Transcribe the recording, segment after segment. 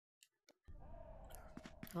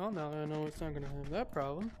Oh, now I know it's not gonna have that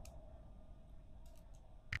problem.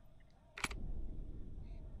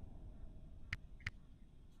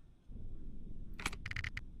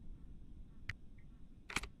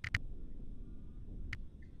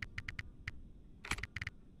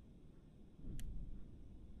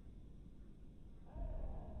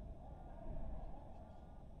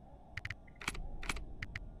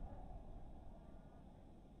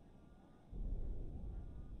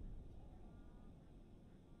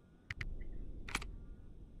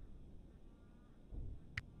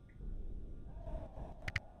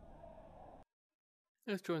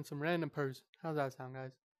 Let's join some random person. How's that sound,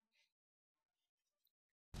 guys?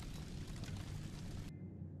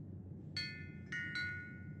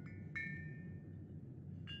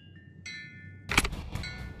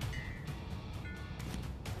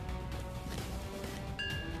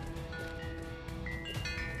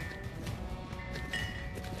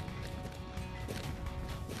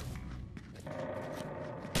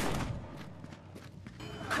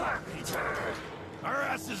 Our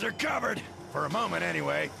asses are covered! For a moment,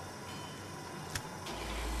 anyway.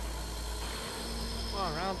 Come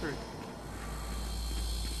on, round 3.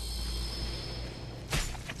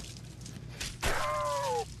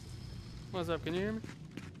 What's up? Can you hear me?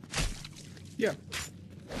 Yeah.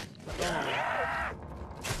 They're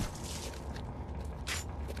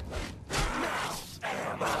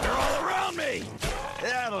all around me!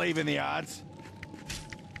 That'll even the odds.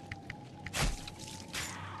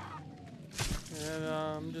 And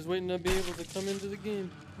I'm just waiting to be able to come into the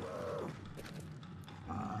game.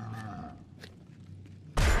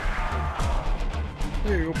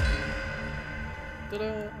 There you go.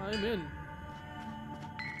 Ta-da! I'm in.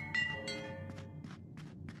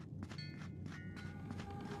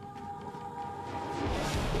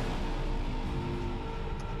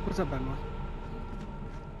 What's up, Benoit?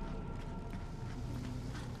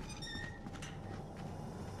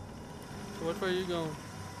 So which way are you going?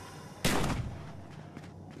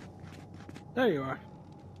 There you are.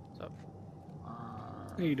 What's up?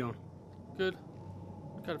 How you doing? Good.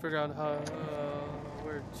 Gotta figure out how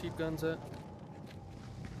where cheap guns at.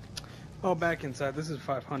 Oh, back inside. This is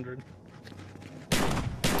 500.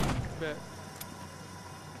 Bet.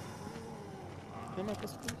 Am I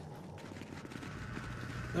supposed to?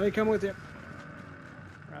 Let me come with you.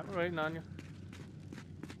 Right, we're waiting on you.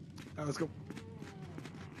 Alright, let's go.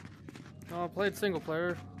 Oh, I played single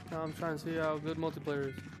player. Now I'm trying to see how good multiplayer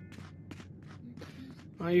is.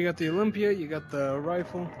 You got the Olympia, you got the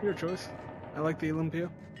rifle. Your choice. I like the Olympia.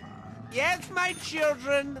 Yes, my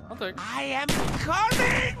children. I'll take it. I am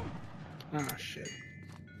coming. Ah, shit.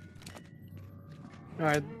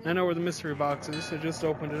 Alright, I know where the mystery box is, so just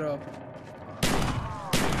opened it up.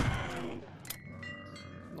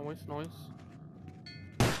 Noise, noise.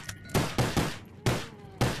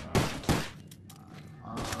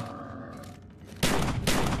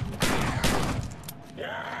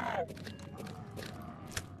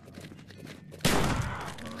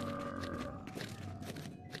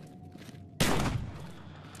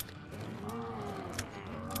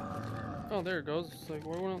 Oh, there it goes. It's like,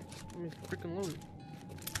 why won't let me freaking load it?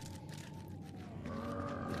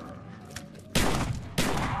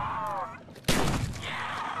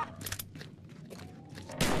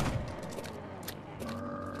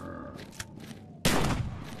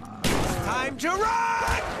 Time to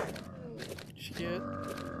run. Shit.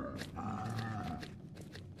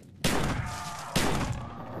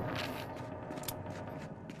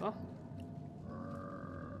 Oh,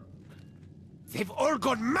 They've all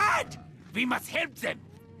gone mad. We must help them.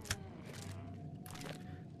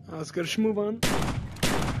 Let's get a schmove on.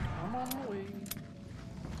 I'm on my way.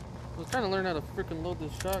 I was trying to learn how to freaking load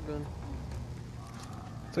this shotgun.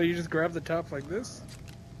 So you just grab the top like this.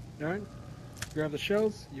 Alright? Grab the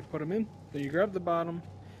shells, you put them in. Then you grab the bottom.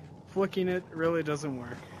 Flicking it really doesn't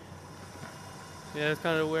work. Yeah, that's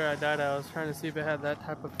kind of where I died. I was trying to see if it had that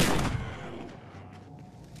type of thing.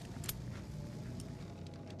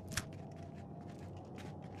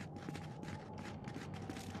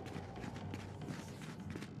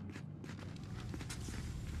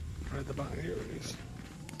 Right at the bottom. Here it is.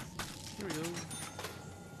 Here we go.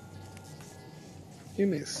 Give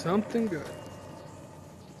me something good.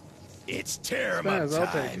 It's Terramite Spaz,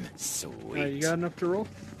 I'll take time. it. Sweet. Alright, you got enough to roll?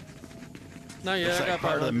 Not yet. Looks I got like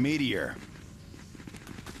part of the 500. meteor.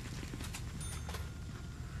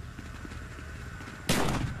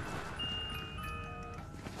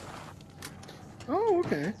 Oh,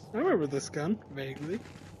 okay. I remember this gun, vaguely.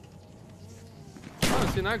 I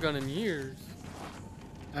haven't seen that gun in years.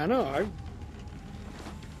 I know, I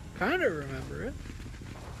kind of remember it.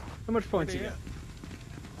 How much points you Yeah. got?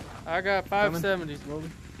 I got 570. Slowly.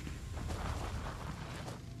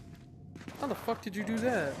 How the fuck did you do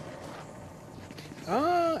that?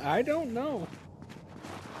 I don't know.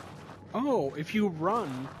 Oh, if you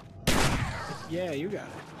run. Yeah, you got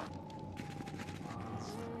it.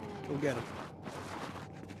 Go get him.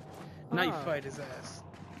 Knife fight his ass.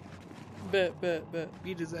 Bet.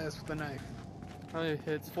 Beat his ass with a knife. How many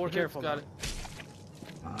hits? 4 Be hits. careful, Got it.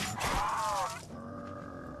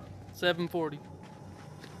 740.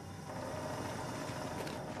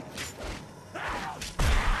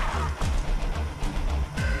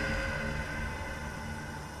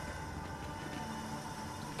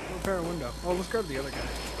 Repair a window. Oh, let's grab the other guy.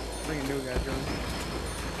 Bring a new guy, Johnny.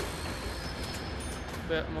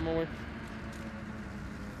 Bet, I'm on my way.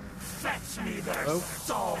 Fetch me their Oh.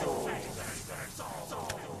 soul.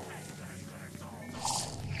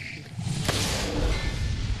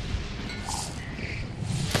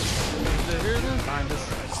 Is it here then? Behind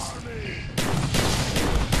us.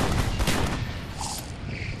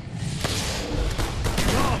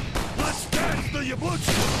 Come, let's dance to your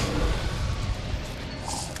butcher.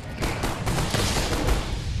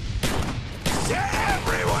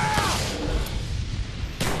 Everywhere!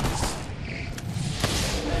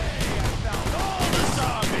 Hey, I found all the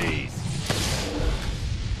zombies!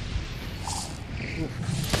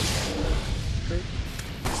 Great.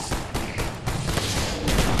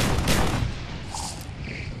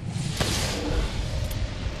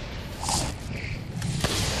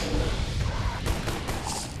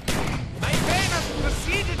 My pain has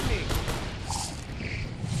preceded me.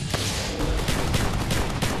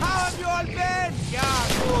 How have you all been? Yeah,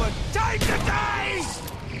 good. Time to die!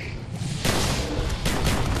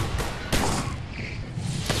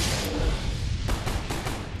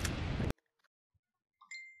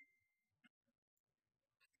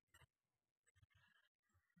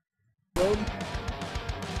 Load.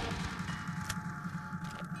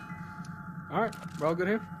 Alright, we're all good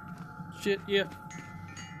here? Shit, yeah.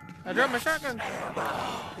 I dropped my shotgun.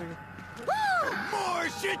 More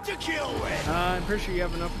shit to kill with! I'm pretty sure you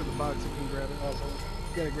have enough for the box if you can grab it. Also,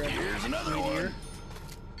 you gotta grab Here's another meteor. one.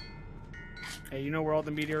 Hey, you know where all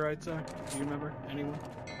the meteorites are? Do you remember? Anyone?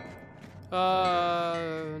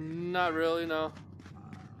 Not really, no.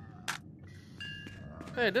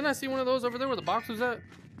 Hey, didn't I see one of those over there where the box was at?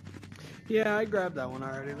 Yeah, I grabbed that one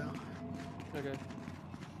already though. Okay.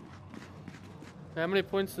 How many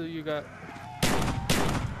points do you got?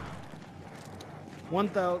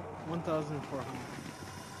 1,400.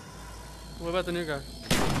 What about the new guy?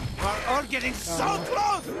 We're all getting so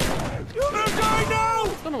close! You will die now!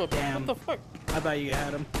 Son of a Damn. What the fuck? I thought you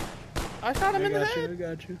had him. I shot him I in the got you. I head.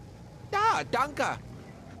 got you. Yeah, danke.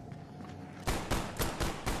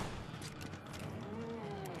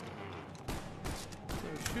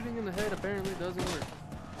 So shooting in the head apparently doesn't work.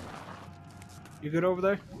 You good over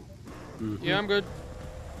there? Yeah, I'm good.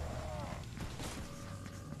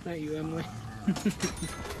 Not you, Emily.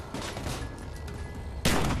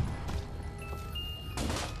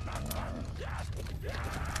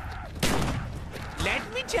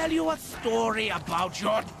 Let me tell you a story about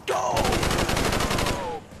your dog.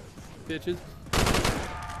 Bitches.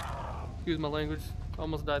 Excuse my language.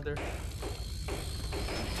 Almost died there.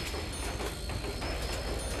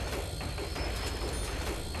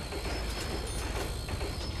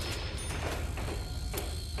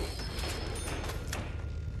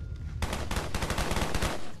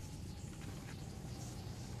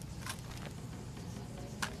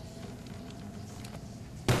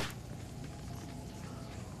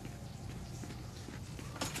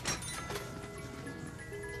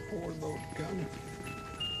 Forward load gun.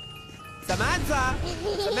 Samantha!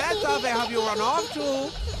 Samantha, where have you run off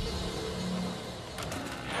to?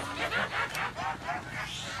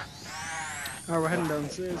 Alright, we're heading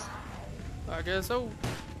downstairs. I guess so.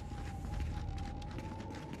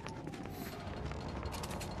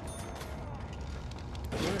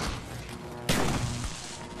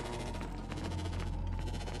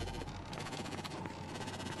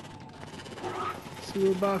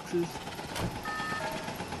 Sewer boxes.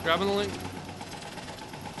 Grabbing the link.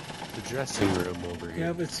 The dressing room over here.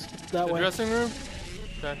 Yep, it's that The way. dressing room?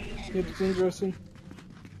 Okay. It's interesting.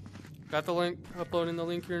 Got the link. Uploading the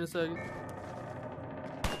link here in a second.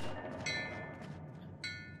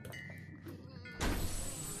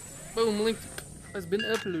 Boom, link has been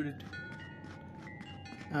uploaded.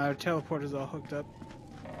 Our teleporter's all hooked up.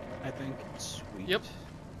 I think. Sweet. Yep.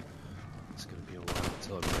 It's gonna be a while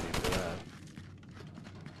until I'm ready for that.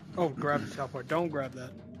 Oh, grab the teleport. Don't grab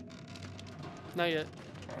that. Not yet.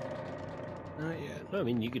 Not yet. I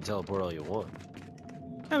mean, you can teleport all you want.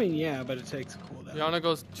 I mean, yeah, but it takes a cooldown. You wanna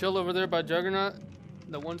go chill over there by Juggernaut?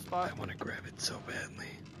 The one spot. I want to grab it so badly.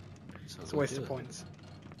 So It's a go waste do of it. points.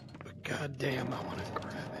 But goddamn, I want to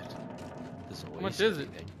grab it. Doesn't How much waste is it?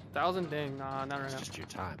 anything. 1,000? Dang, nah, not right It's now. just your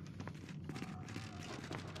time.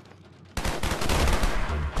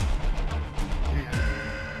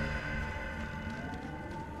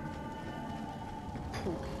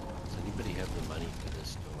 Does anybody have the money for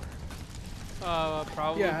this door?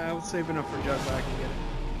 Probably. Yeah, I was saving up for Jug, but I can get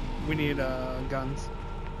it. We need guns.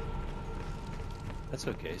 That's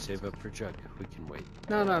okay. Save up for Jug. We can wait.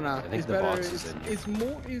 No. I think It's the better. box is in here. It's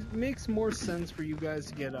more. It makes more sense for you guys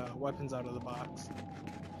to get weapons out of the box.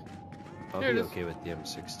 I'll Here be it is. okay with the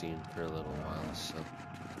M16 for a little while. So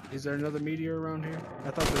Is there another meteor around here?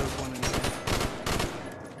 I thought there was one in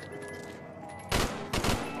here.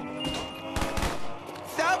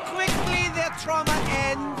 So quickly their trauma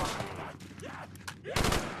ends.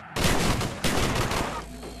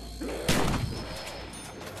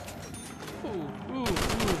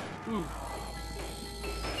 Ooh.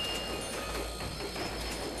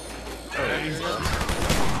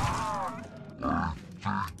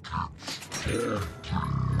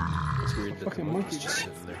 it's weird that the Fucking monkey's monkey. just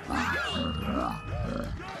sitting there.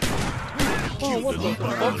 Oh, what the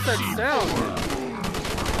fuck's that sound?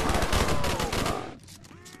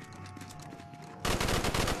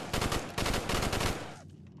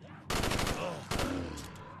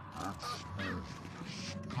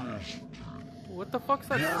 What the fuck's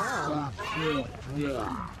that sound?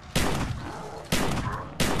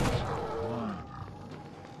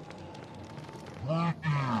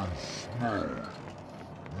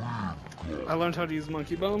 I learned how to use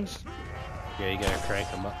monkey bones. Yeah, you gotta crank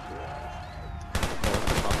them up. Oh, what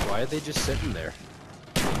the fuck? Why are they just sitting there?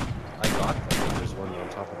 I got them. But there's one on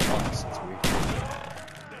top of the box. It's weird.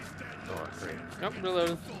 Oh, great. Yep,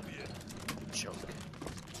 reloaded. Junk.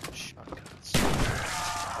 Shotguns.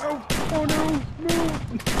 Oh no! No!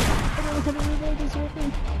 I don't want to reload this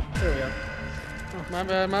weapon. There we go. My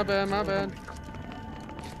bad.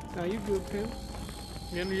 Now you good, Pimp.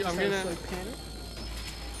 I'm getting Sounds there. like panic.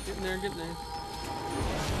 Getting there.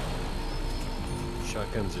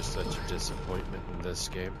 Shotguns are such a disappointment in this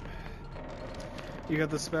game. You got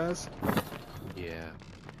the spaz? Yeah.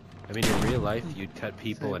 I mean, in real life, you'd cut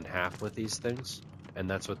people in half with these things, and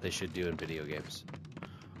that's what they should do in video games.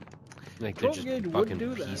 Like, they're 12 just gauge would fucking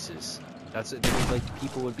do that. pieces. That's it. Like,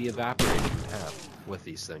 people would be evaporated in half with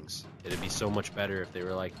these things. It'd be so much better if they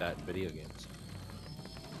were like that in video games.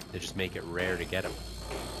 They just make it rare to get them.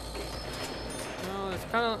 No, it's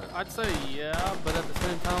kind of, I'd say yeah, but at the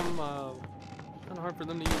same time, kind of hard for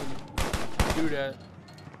them to even do that.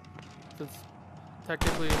 Since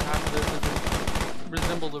technically half of this doesn't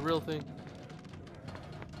resemble the real thing.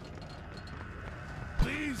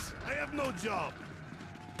 Please, I have no job.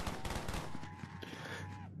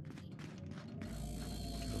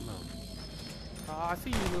 Come on. I see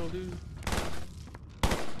you, little dude.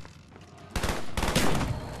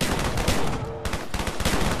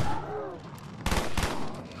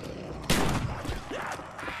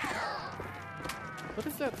 What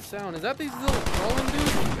is that sound? Is that these little crawling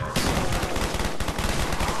dudes?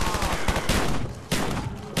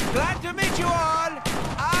 Glad to meet you all.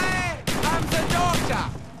 I am the doctor.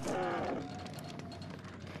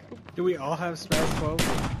 Do we all have spaz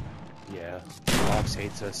 12? Yeah. Fox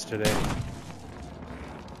hates us today.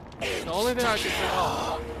 The only thing I could say,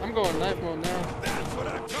 oh, I'm going knife mode now. That's what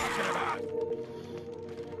I'm talking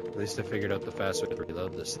about. At least I figured out the fast way to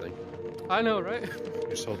reload this thing. I know, right?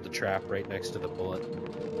 Just hold the trap right next to the bullet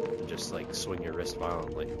and just like swing your wrist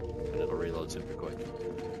violently and it'll reload super quick.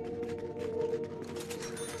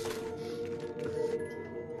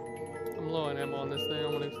 I'm low on ammo on this thing. I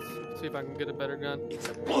want to see if I can get a better gun.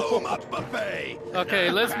 Blow 'em up, buffet.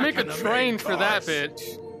 Okay, let's make a The train main for that course.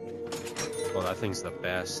 bitch. Well, that thing's the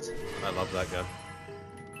best. I love that gun.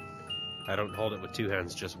 I don't hold it with two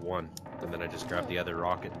hands, just one. And then I just grab the other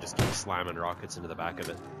rocket and just keep slamming rockets into the back of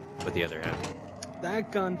it with the other hand.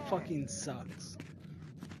 That gun fucking sucks.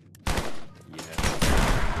 Yeah.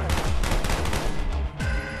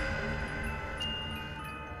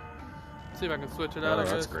 See if I can switch it out. Oh, I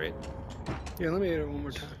that's guess. great. Yeah, let me hit it one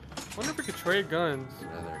more time. Wonder if we could trade guns.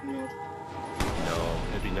 Another. No,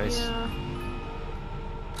 it'd be nice.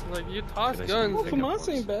 Like you toss Can I guns. see- Well, FAMAS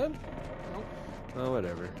ain't bad. Oh,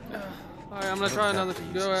 whatever. Alright, I'm gonna try another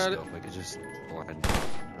go at it. I could just blind it,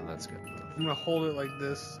 and that's good. I'm gonna hold it like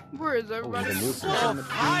this. Where is Oh, everybody? we can move So from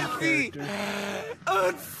happy. Character.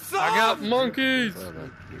 I got monkeys. Oh, no,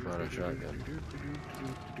 you bought a shotgun.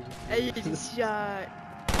 I just shot.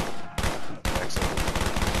 Excellent.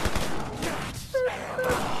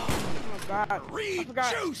 Oh my god. I Reed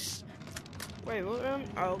forgot. juice. Wait, what?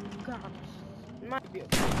 Oh god. might be a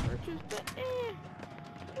purchase, but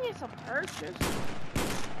it's a purchase.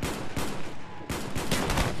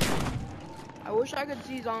 I wish I could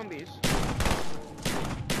see zombies.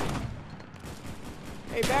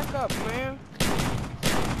 Hey, back up, man.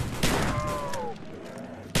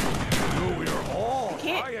 You, we are all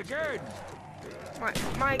Can't- die again.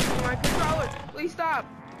 My controller, please stop.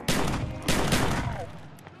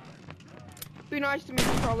 Be nice to me,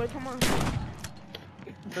 controller, come on.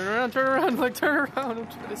 Turn around, like turn around. I'm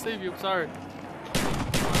trying to save you. I'm sorry.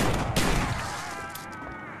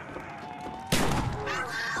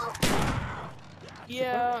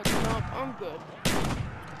 Yeah, no, I'm good.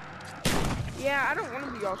 Yeah, I don't want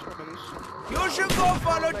to be all friends. You should go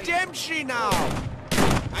follow Dempsey now.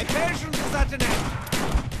 My patience is at an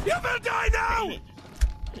end. You will die now.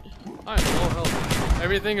 I am low health.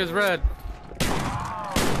 Everything is red.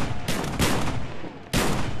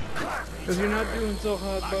 Because you're not doing so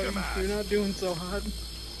hot, buddy. You're not doing so hot.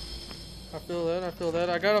 I feel that. I feel that.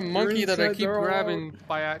 I got a monkey that I inside, keep they're all grabbing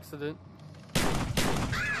by accident.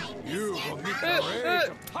 You will meet the rage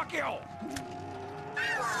of Pacquiao.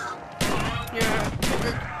 Yeah.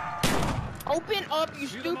 Open up, you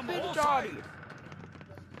stupid shoddy.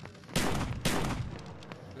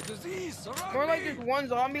 The disease surrounds More like me. there's one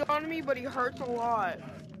zombie on me, but he hurts a lot.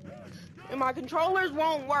 And my controllers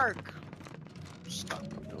won't work. Stop.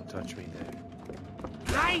 Don't touch me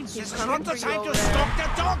there. Heinz, this is coming not the for you time over to there. stalk the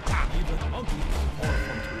doctor. Even the monkey fall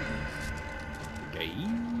from trees.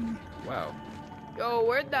 Okay. Wow. Yo,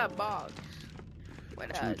 where'd that box? Where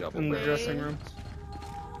Two that? double In the barrels. dressing room.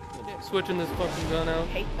 Switching this fucking gun I out.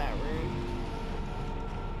 hate that room.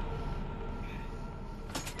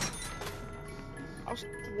 I was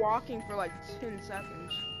walking for like 10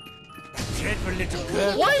 seconds. Dreadful little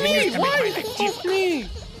girl. Why continues me? to make Why? my life Fuck me!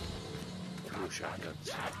 Two shotguns.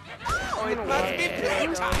 Oh, It must be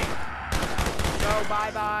playtime. Go,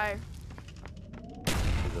 bye-bye.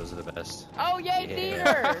 Those are the best. Oh, yay, Yeah.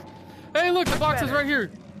 theater! Hey, look, the box is better. right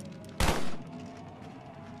here.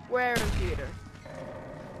 Where in theater?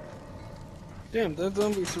 Damn, that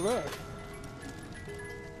zombie survived.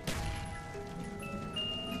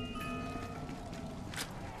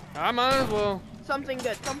 I might as well. Something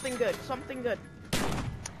good, something good, something good.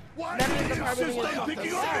 Why That did means you I'm probably just gonna stay get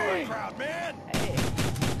picking something on the right. crowd, man? Hey.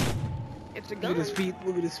 It's a Look gun. at his feet.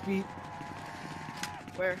 Look at his feet.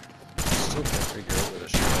 Where? Still can't figure out where the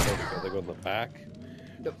shotguns go. They go in the back.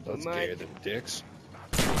 The That's mic. gayer than dicks.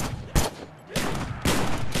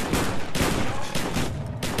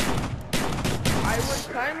 I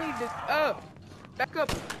would kindly back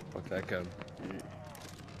up. Fuck that gun.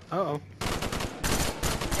 Uh-oh.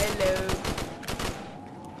 Hello.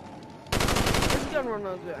 This gun runs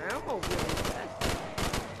out of ammo really fast.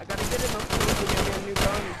 I gotta get enough food to get me a new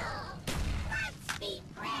gun.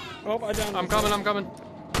 Oh, I downed I'm coming, I'm coming.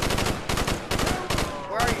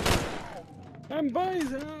 Where are you? I'm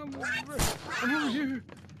Bison. I'm over here.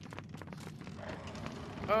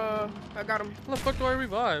 I got him. How the fuck do I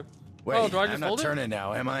revive? Wait, Oh, do I just I'm not hold it? turning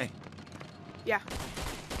now, am I? Yeah.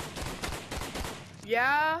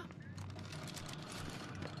 Yeah.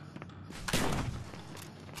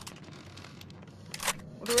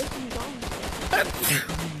 What the rest of you on?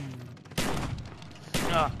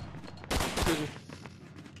 Ah. Excuse me.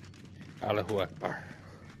 Allahu Akbar.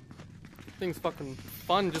 Thing's fucking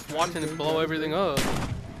fun just watching it blow everything up.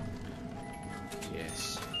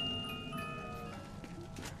 Yes.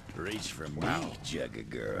 Reach for Wow. me, Jugga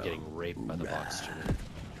girl. Getting raped by the box turner.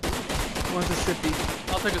 Want a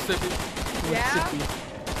sippy? I'll take a sippy. Want Yeah? a sippy?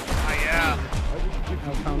 Oh yeah.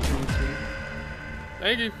 I'll pound it into you.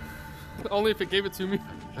 Thank you. Only if it gave it to me.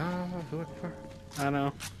 Allahu Akbar. I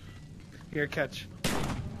know. Here, catch.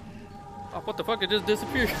 Oh, what the fuck? It just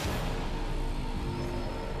disappeared.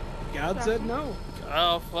 God said no.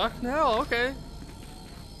 Oh, fuck no. Okay.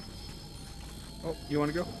 Oh, you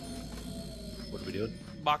want to go? What are we doing?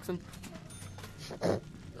 Boxing.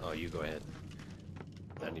 Oh, you go ahead.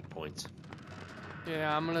 I need points.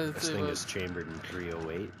 Yeah, I'm gonna This save thing it. is chambered in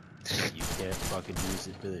 308. You can't fucking use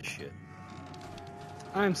it for this shit.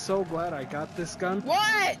 I'm so glad I got this gun.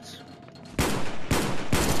 What?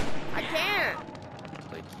 I can't.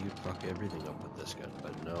 Like, you'd fuck everything up with this gun,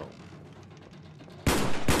 but no.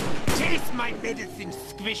 Taste my medicine,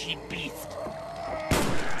 squishy beast.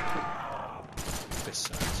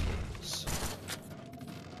 Besides holes.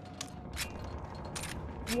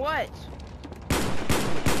 What?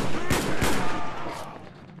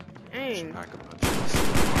 Dang. Pack a punches. I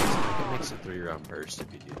think it makes a 3-round burst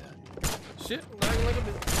if you do that. Shit, lagging like a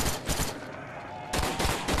bitch.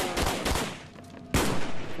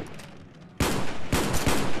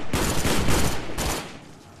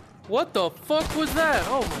 What the fuck was that?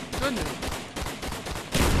 Oh my goodness.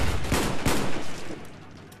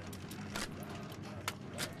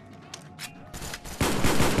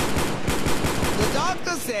 The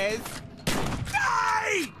doctor says,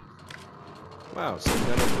 die! Wow, so you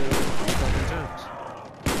got up there a couple times.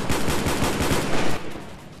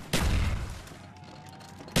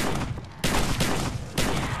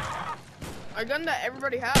 A gun that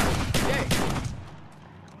everybody has. Yay.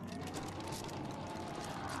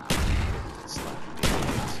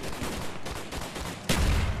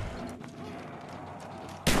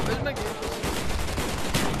 Where's my game?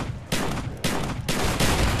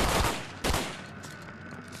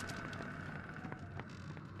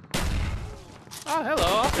 Oh, hello.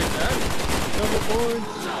 I'll take that.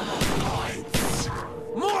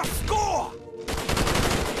 More score!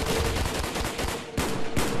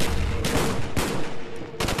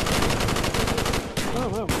 Oh,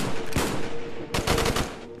 wow.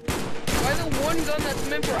 Why the one gun that's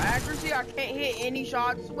meant for accuracy I can't hit any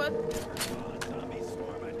shots with?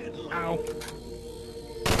 Ow.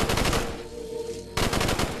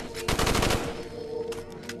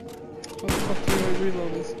 How the fuck do I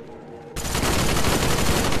reload this?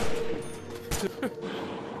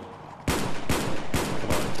 Come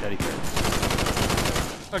on, teddy bear.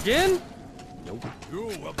 Again? Nope. You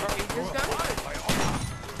will be This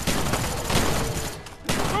gun?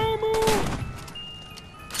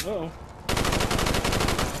 Uh-oh.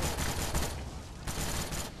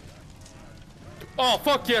 Oh,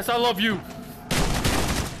 fuck yes. I love you.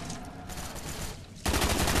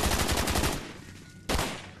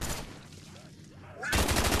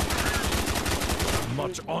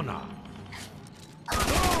 much honor.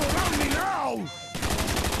 Oh, around me now!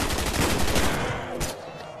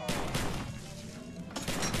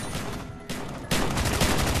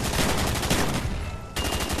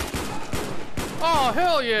 Oh,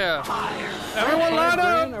 hell yeah. Everyone line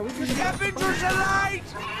up. Are we gonna Step into the light!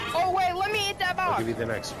 Oh wait, let me hit that I'll box. give you the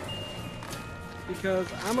next one. Because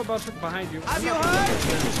I'm about to behind you. Have you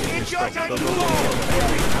heard? It's your time to go!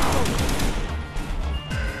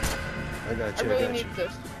 I got I you. really I got need you.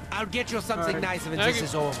 this. I'll get you something Alright. nice when Thank this you.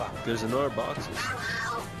 is over. There's another boxes.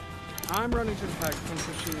 I'm running to the pack punch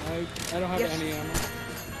machine. I don't have Yes. any ammo.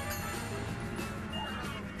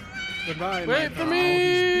 Goodbye. Wait my for pal.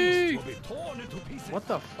 me. Will be torn into pieces. What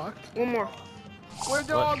the fuck? One more. Where'd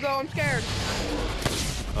they What? all go? I'm scared.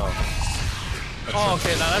 Oh, Oh,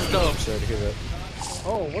 okay, now that's dope. I'm sorry to hear that.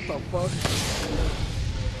 Oh, what the fuck?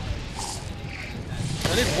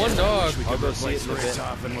 I need one dog. I'll go see it in a Very bit.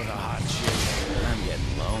 often with a hot chick. I'm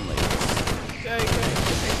getting lonely. Okay, okay.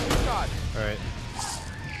 Two shots. Alright.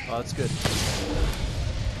 Oh, that's good.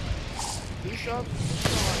 Two shots.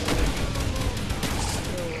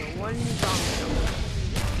 So, one zombie.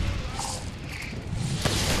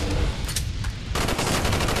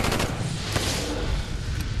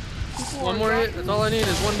 One more hit. That's all I need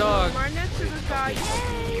is one dog. Right next to this guy.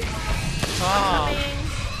 Yay! Ah. Coming.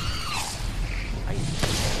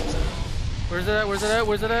 Where's it at? Where's it at?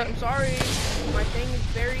 Where's it at? I'm sorry. My thing is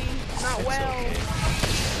very not It's well. okay.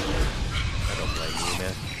 I don't blame you,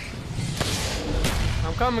 man.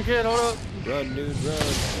 I'm coming, kid. Hold up. Run, dude, run.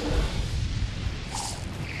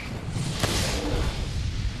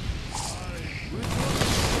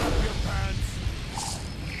 Grab your pants.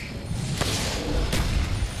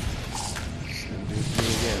 Slim dude, me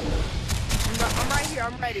again. I'm right here.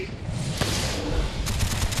 I'm ready.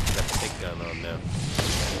 Got the big gun on now.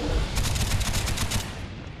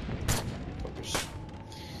 Fuckers.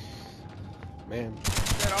 Man.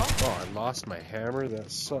 Is that all? Oh, I lost my hammer?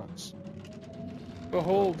 That sucks.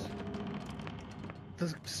 Behold.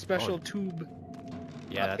 The special Oh. tube.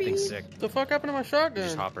 Yeah, that thing's sick. What the fuck happened to my You just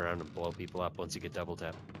shotgun? hop around and blow people up once you get double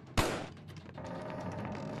tap.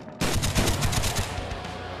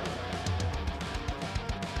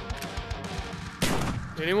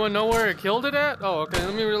 Anyone know where it killed it at? Oh, okay.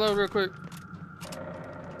 Let me reload real quick.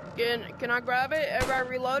 Can I grab it? Everybody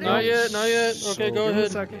reload it? Not yet. Not yet. Okay, So go Give me a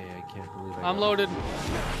ahead. second. Yeah, I can't believe I I'm got loaded.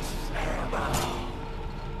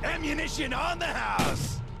 Ammunition on the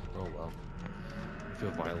house! Oh well. I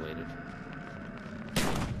feel violated.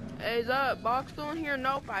 Hey, is that box still in here?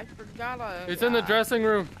 Nope, I forgot. It's in the dressing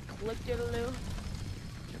room. Clicked it a little.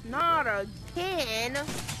 Not again.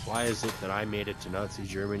 Why is it that I made it to Nazi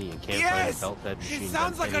Germany and can't find a Yes! belt fed machine It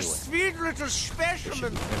sounds gun like a anywhere? sweet little They should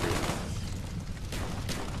specimen. be everywhere.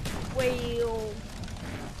 Well,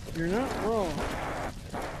 You're not wrong.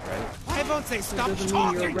 Right? I won't say stop doesn't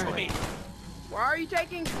mean you're talking to right. me. why are you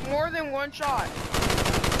taking more than one shot?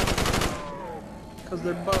 Because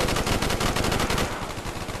they're bugs.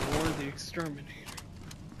 Or the exterminator.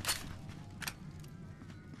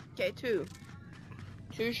 Okay, 2.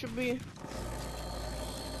 2 should be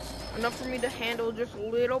enough for me to handle just a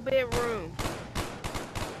little bit room.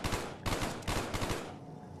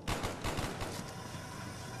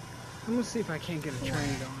 I'm gonna see if I can't get a train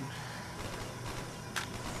going.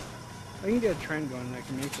 I can get a train going and I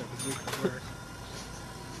can make that bazooka work.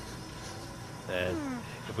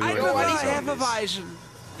 If we I weren't know playing I have a zombies- vision.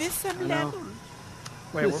 This I know.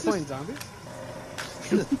 Wait, we're playing zombies?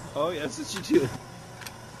 Oh, yeah, that's what you do.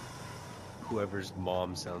 Whoever's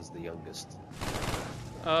mom sounds the youngest.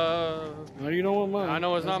 No, you don't want mine. I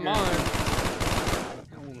know it's That's not good. mine.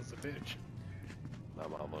 That one was a bitch. My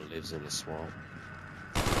mama lives in a swamp.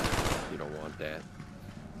 You don't want that.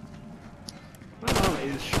 My mom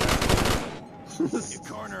is shit. You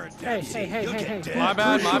corner a Hey, dipsy, hey, hey, you'll hey, get hey. dead My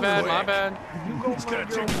bad, my real bad, my quick. bad. You go It's gonna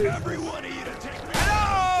mind your own take business. every one of you to take me.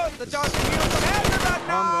 Hello! The dog can use some help right Oh, I'm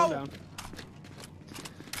now! going down.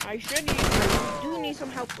 I do need some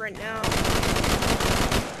help right now.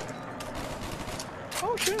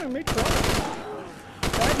 Oh shit, I made crawlers.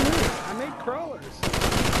 Bad news, I made crawlers.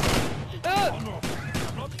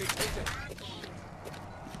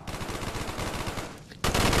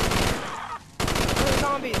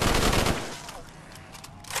 Zombies.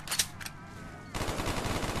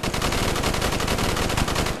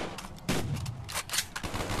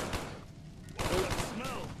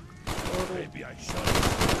 Maybe I should.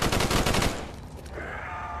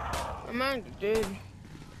 I did.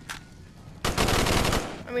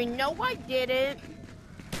 I mean, no, I didn't.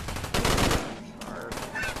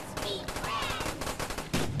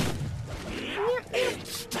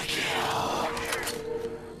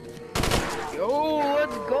 Yo,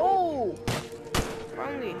 let's go!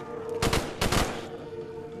 Finally.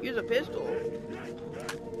 Use a pistol.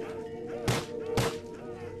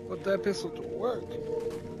 Put that pistol to work.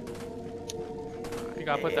 You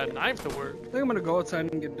gotta put that knife to work. I think I'm gonna go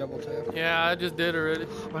outside and get double tapped. Yeah, I just did already.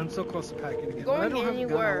 But I'm so close to packing again. Going But I don't have a gun I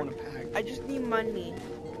anywhere. want to pack. I just need money.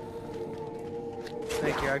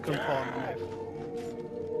 Thank you, I couldn't pull out my knife.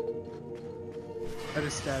 I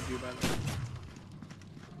just stabbed you, by the way.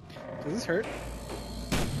 Does this hurt?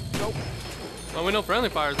 Nope. Well, we know friendly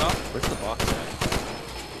fire's off. Where's the box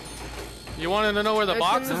at? You wanted to know where the It's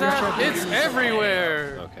box in is the- at? It's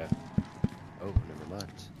everywhere! Okay. Oh, never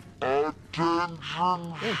mind.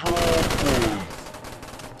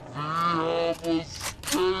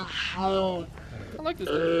 I like this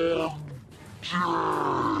thing.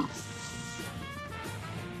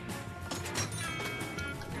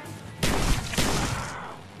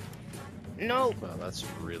 No. Wow, that's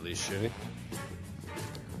really shitty.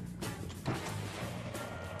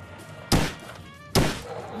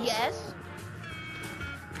 Yes.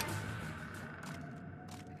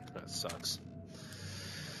 That sucks.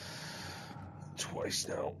 Twice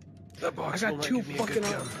now. That I box will got not 2 give me a fucking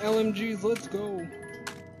good gun. LMGs, let's go.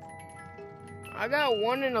 I got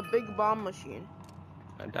one in a big bomb machine.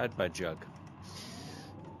 I died by Jug.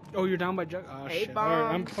 Oh, you're down by Jug? Oh, Hey, shit.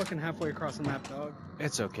 Alright, I'm bomb. fucking halfway across the map, dog.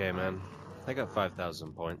 It's okay, man. I got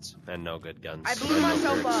 5,000 points and no good guns. I blew And no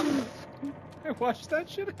myself perks. up. I watched that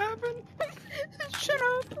shit happen. Shut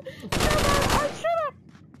up. Shut up. Oh, shut up.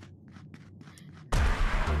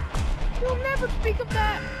 You'll never speak of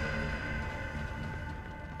that.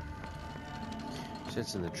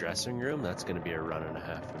 Since in the dressing room, that's gonna be a run and a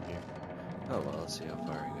half from here. Oh well, let's see how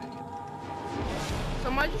far I gotta get.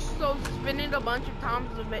 Somebody just so spin it a bunch of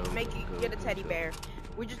times to make you get a teddy bear.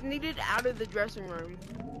 We just need it out of the dressing room.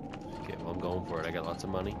 Okay, well I'm going for it. I got lots of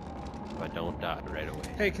money. If I don't die right away.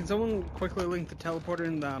 Hey, can someone quickly link the teleporter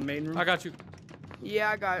in the main room? I got you. Yeah,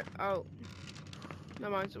 I got it. Oh.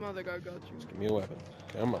 Never mind, some other guy got you. Give me a weapon.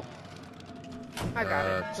 Come on. I got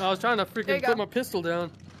it. I was trying to There freaking you put go. my pistol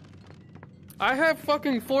down. I have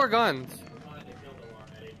fucking 4 guns.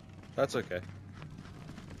 That's okay.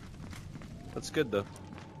 That's good though.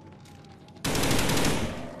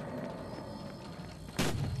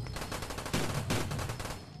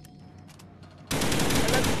 I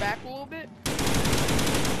got you back a little bit.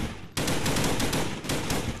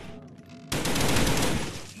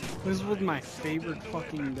 This was my favorite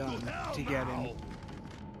fucking gun to get in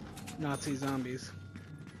Nazi zombies.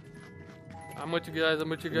 I'm with you guys, I'm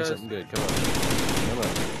with you Give me guys. something good. Come on. Come on.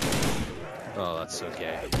 Oh, that's so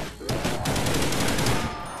gay.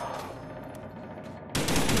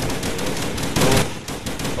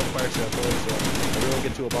 Oh, fire sale, fire sale. Everyone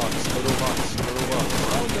get to a box. Go to a box. Go to a box.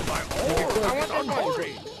 I want this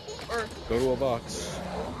one. Or, Go to a box.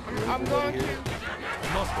 I'm going to. Go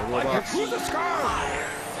to a box.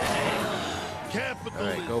 Capital.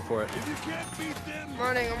 Alright, go for it. If you can't beat them,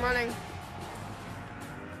 I'm running.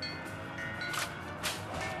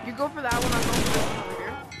 You go for that one, I'm going for this one over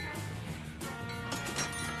here.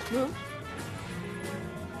 No.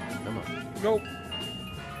 Come on. Go.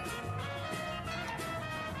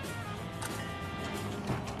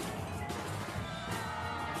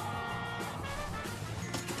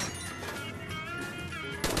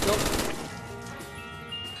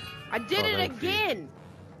 I did Oh, it thank you. again.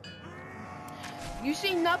 You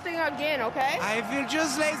see nothing again, okay? I will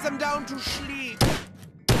just lay them down to sleep.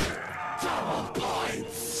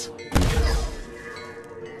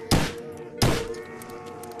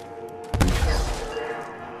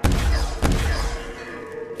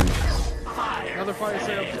 Another fire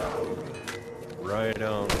sale. Right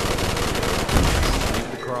on.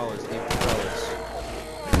 Leave the crawlers, leave the crawlers.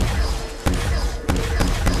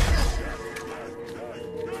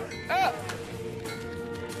 Oh.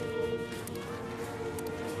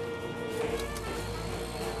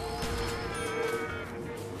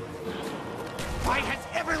 Why has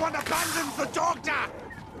everyone abandoned the doctor?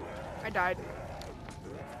 I died.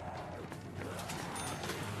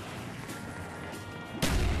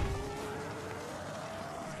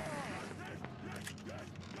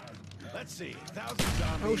 Let's see. 1,000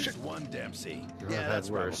 zombies, 1 Dempsey. I've Yeah, had that's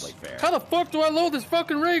worse. probably fair. How the fuck do I load this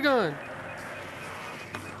fucking ray gun?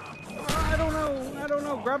 I don't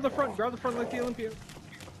know. Grab the front like the Olympia.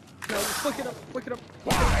 No, flick it up.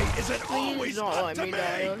 Why is it Please always don't up let to me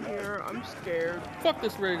die out here. I'm scared. Fuck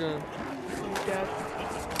this ray gun. I'm dead.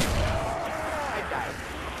 I died.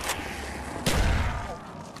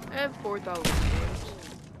 I have 4,000 points.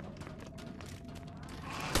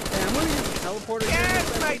 Hey, I'm gonna use the teleporter.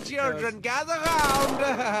 Yes, my children, gather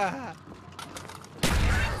round.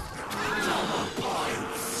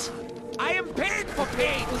 I am paid for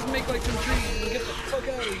pain. Let's make like some trees and get the fuck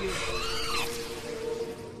out of here.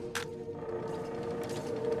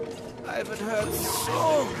 I haven't heard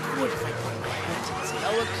so good.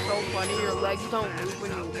 That looks so funny. Your legs don't move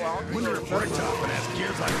when you walk. Wonder if Bricktop has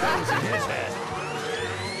gears like those in his head.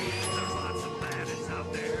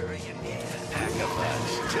 Pack a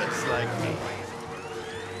bunch, just like me.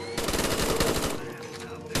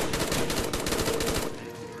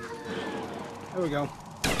 There we go.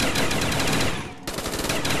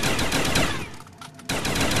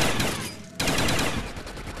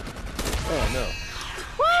 Oh no.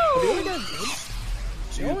 The other guy's dead.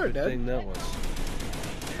 They all are Stupid dead. thing that was.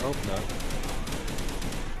 Hope not.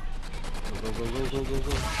 Go, go, go, go, go,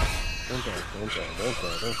 go. Don't die, don't die, don't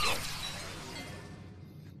die, don't die.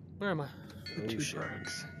 Where am I? Oh, Two shit.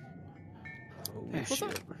 frogs. Oh, Hey, shit.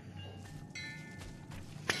 what's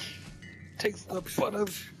Takes the butt of.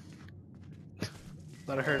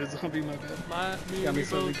 Thought I heard a zombie, my bad. Me Got and me you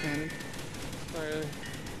so both. panicked. Alright.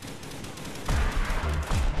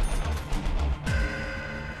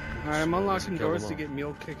 Alright, I'm unlocking Kill doors them to all. get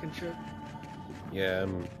meal kick and shit. Yeah,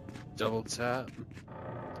 I'm double tap.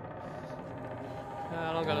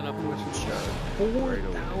 I don't got enough munitions.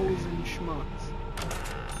 4,000 schmucks.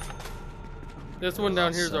 This one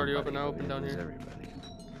down here is already open. I Somebody opened down wins, here. Everybody.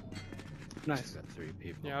 Nice. Got 3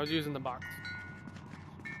 people. Yeah, I was using the box.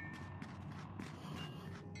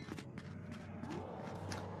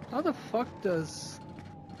 How the fuck does...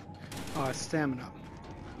 Oh, it's stamina.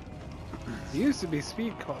 It used to be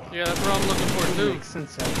speed cola. Yeah, that's what I'm looking for Doesn't too. make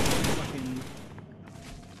sense that fucking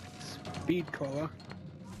speed cola.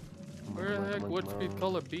 Where the heck would speed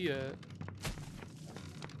color be at?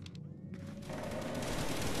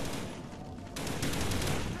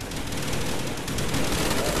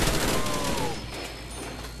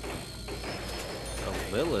 Oh,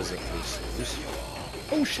 Lil is at least loose.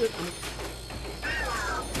 Oh shit!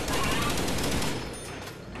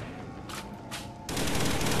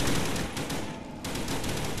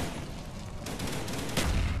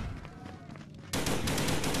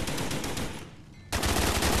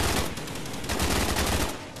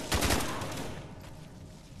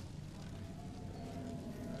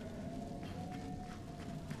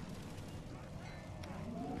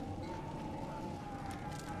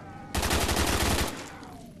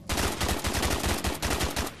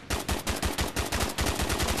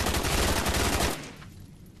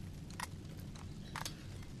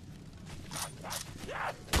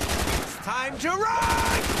 Time to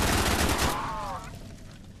run!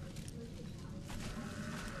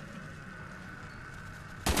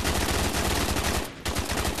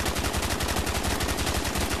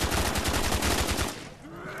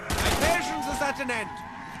 My patience is at an end.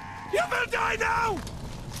 You will die now!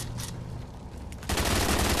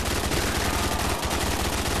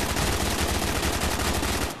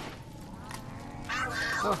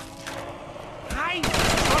 Hi!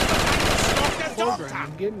 Stop the Cobra,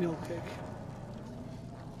 doctor! you get meal kick.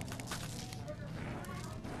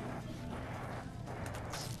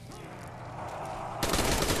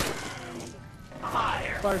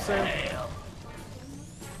 Fire sale.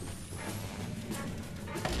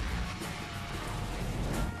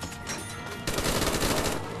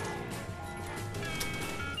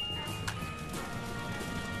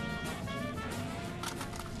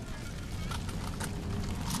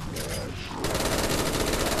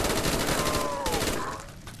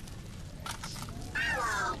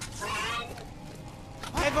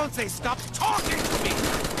 I won't say stop talking to me!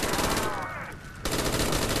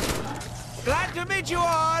 Glad to meet you all!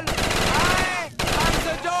 I am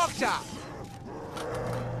the doctor!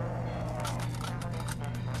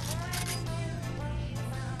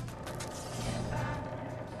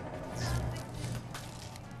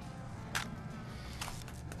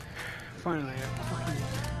 Finally, I fucking...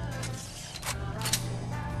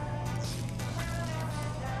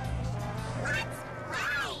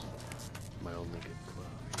 My only good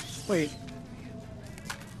clothes. Wait.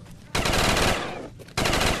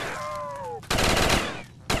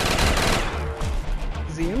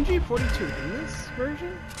 Is the MG42 in this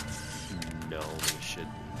version? No, it should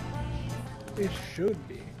be. It should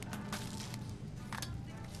be.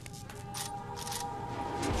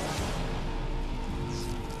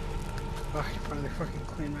 Oh, I can finally fucking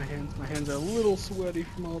clean my hands. My hands are a little sweaty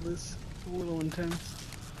from all this. It's a little intense.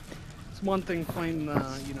 It's one thing playing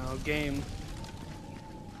the, you know, game.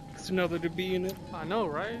 It's another to be in it. I know,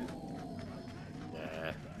 right?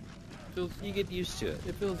 Nah. Feels, You get used to it.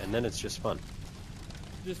 it feels, And then it's just fun.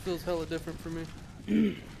 just feels hella different for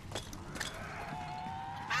me.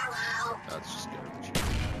 That's just garbage.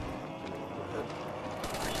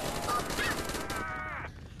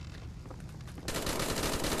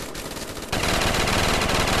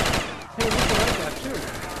 Hey, look what I got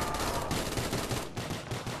too.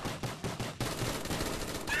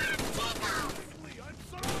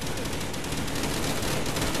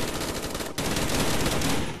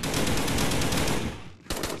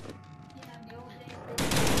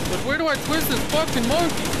 But where do I twist this fucking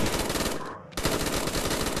monkey?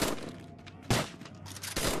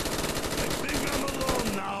 I think I'm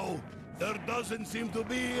alone now. There doesn't seem to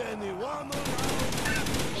be anyone around.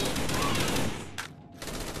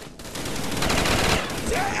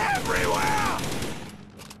 They're everywhere!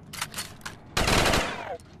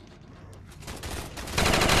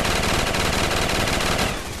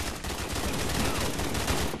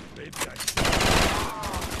 Maybe I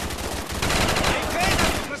Maintain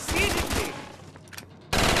them proceedingly!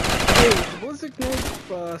 Hey, is the Blizzard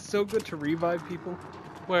knife so good to revive people?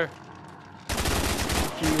 Where?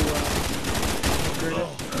 Do you upgrade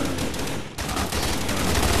it?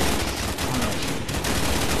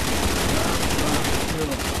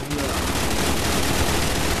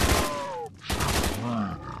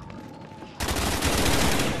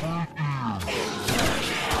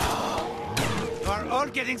 Are all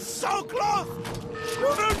getting so close! You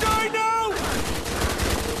will die now!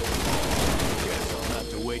 guess I'll have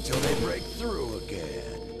to wait till they break through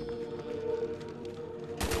again.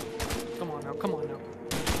 Come on now, come on now.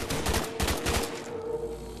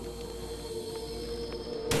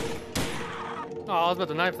 Oh, I was about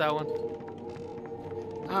to knife that one.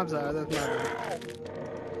 I'm sorry, that's not right.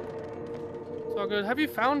 It's all good. Have you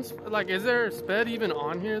found, like, is there sped even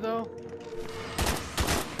on here though?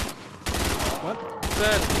 What?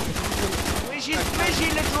 Sped. Fishy,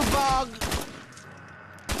 fishy little bug!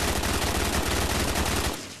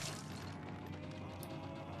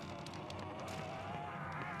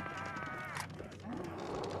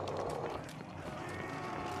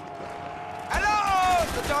 Hello!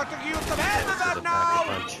 The doctor can use some help with There's that a pack of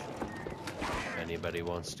now! punch. Anybody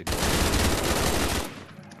wants to go?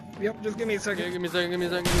 Yep, just give me a Okay, second. give me a second, give me a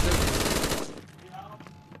second, give me a second.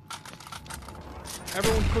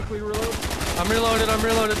 Everyone quickly reload. I'm reloaded, I'm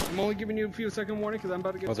reloaded. I'm only giving you a few second warning because I'm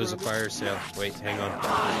about to get Oh, there's a surrounded. fire sale. Wait, hang on. There's a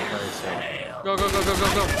fire sale. Go, go, go, go,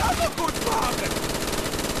 go, go. That's a good bargain!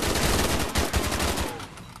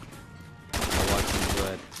 I'll watch you go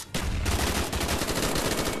ahead.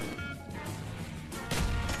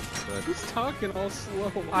 Go ahead. Who's talking all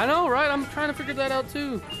slow? I know, right? I'm trying to figure that out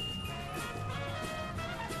too.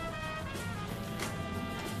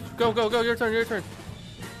 Go, go, go, your turn, your turn.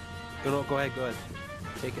 No, go ahead, go ahead.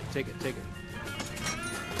 Take it, take it, take it.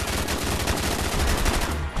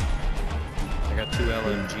 I got 2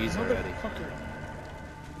 LMGs already. Motherfucker.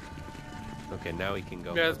 Okay, now we can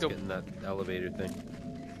go. Yeah, let's go. Get in that elevator thing.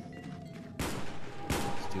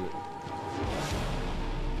 Let's do it.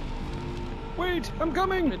 Wait, I'm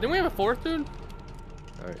coming! Didn't we have a fourth dude?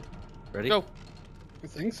 Alright. Ready? Go. I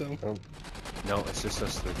think so. No, it's just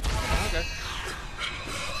us 3. Okay.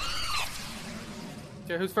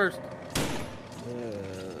 Okay, who's first?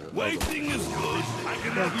 Waiting is good. I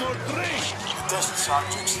can have more drink. Test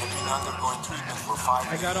subjects have been undergoing treatment for 5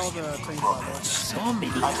 I got all the years. things by the way. So many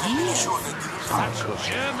I can years. assure that the Such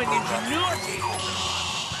German ingenuity.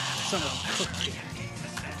 Someone cooked here.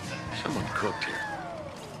 Someone cooked here.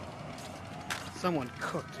 Someone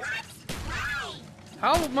cooked.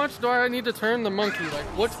 How much do I need to turn the monkey? Like,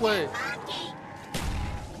 which way?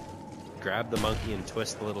 Grab the monkey and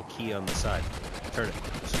twist the little key on the side. Turn it.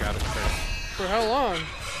 Just grab it and turn it. For how long?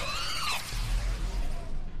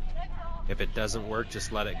 If it doesn't work,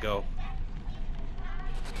 just let it go.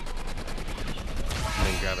 And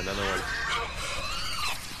then grab another one.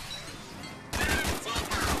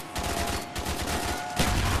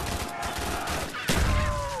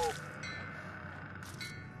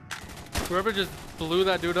 Whoever just blew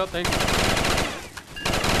that dude up, thank you.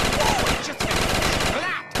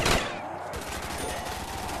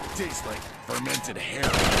 Tastes like fermented herring.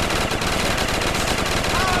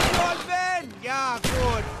 Ah, Ben! Yeah,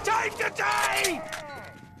 good. Time to die!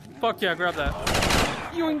 Fuck yeah, grab that.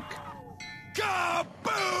 Yoink!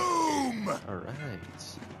 Kaboom!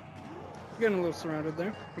 Alright. Getting a little surrounded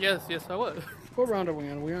there. Yes, yes, I was. What round are we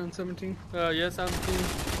on? Are we on 17? Yeah, sounds good.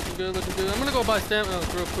 Looking good, looking good. I'm gonna go buy stamina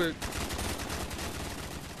real quick.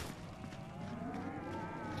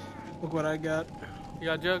 Look what I got. You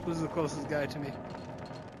got jug? This is the closest guy to me.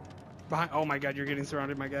 Behind. Oh my god, you're getting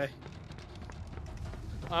surrounded, my guy.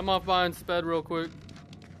 I'm off buying sped real quick.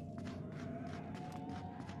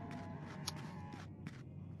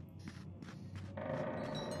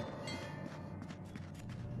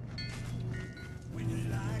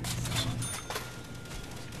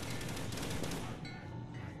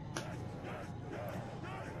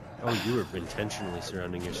 Oh, you were intentionally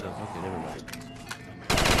surrounding yourself. Okay, never mind.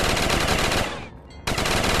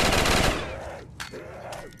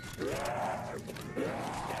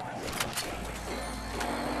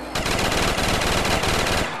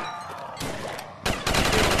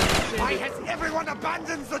 Why has everyone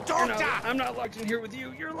abandoned the doctor? I'm not locked in here with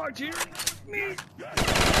you. You're locked here with me.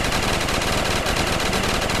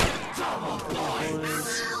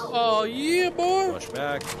 Oh yeah, boy! Push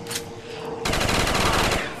back.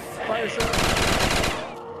 Fire yourself.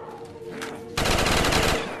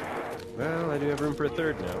 Well, I do have room for a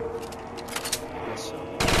third now. I guess so.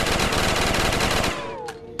 In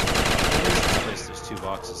this place, there's two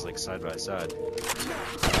boxes like side by side.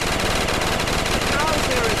 Now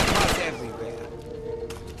there is pus everywhere.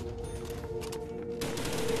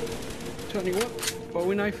 Tell you what,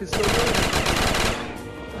 Bowie knife is still good.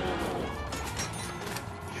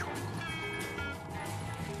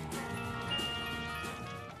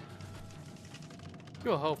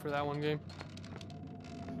 Go hell for that one game.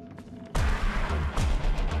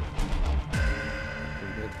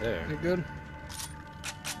 Pretty good there. You good?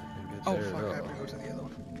 Pretty good Oh there fuck, at I all. have to go to the other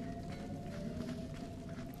one.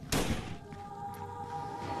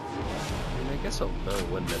 I mean, I guess a low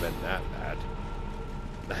wouldn't have been that bad.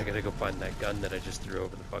 I gotta go find that gun that I just threw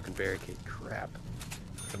over the fucking barricade. Crap.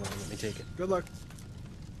 Come on, let me take it. Good luck.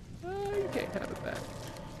 You can't have it back.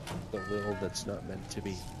 The will that's not meant to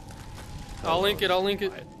be. I'll link it, I'll link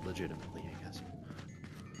it. Legitimately, I guess.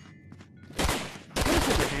 I'm gonna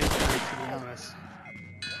put your hands free, to be honest.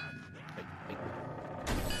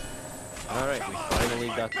 Alright, we finally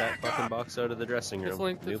got that fucking box out of the dressing room. It's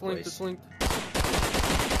linked, New it's linked, place. it's linked.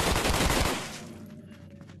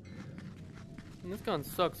 And this gun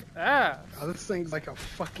sucks ass. Oh, this thing's like a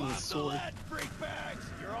fucking sword. Freak bags!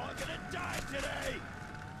 You're all gonna die today!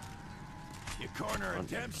 You corner and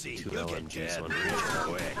Dempsey, Two you'll get LMGs, dead one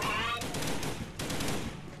real quick.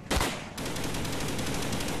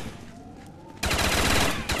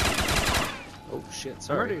 Oh shit, I'm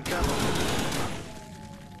sorry. ready to travel.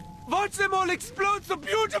 Watch them all explode so I'm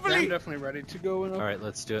beautifully! definitely ready to go in. Alright,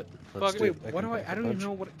 let's do it. Let's Fuck do it. it. Wait, what do I? can I don't even punch.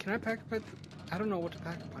 know what. Can I pack a punch? I don't know what to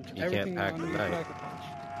pack a punch. You Everything can't pack on me a is knife. pack a punch.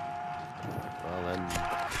 Well then,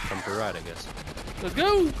 come for a ride, I guess. Let's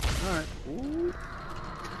go! Alright.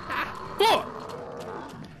 Fuck!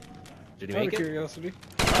 Did he Out of make it? curiosity.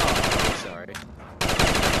 Oh, sorry.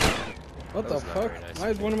 What That the was not fuck? very nice Why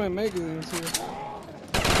of is you. one of my magazines here?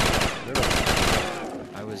 No.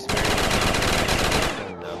 I was very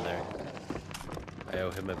nice down there. I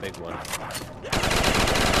owe him a big one.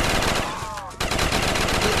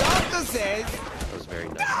 The doctor says, That was very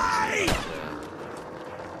nice.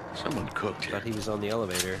 Someone cooked Thought here. he was on the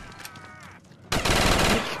elevator. I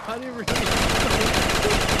didn't really.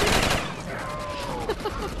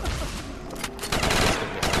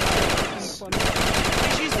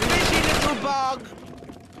 fishy, fishy little bug!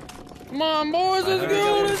 Come on, boys, let's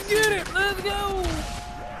go! Let's get it! Let's go!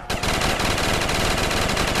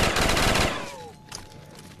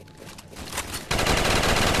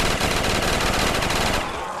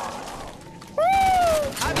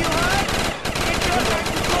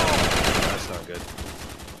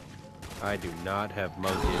 not have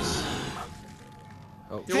monkeys.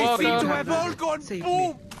 Oh, You're They welcome. seem to have all gone Save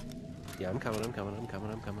boom. yeah, I'm coming.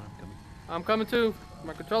 I'm coming too.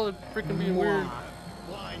 My controller freaking being weird.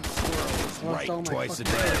 Blind squirrels Lost all right my twice a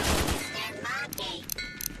fucking- day.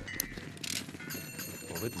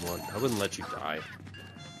 I wouldn't let you die.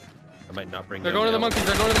 I might not bring They're down going to the elephant.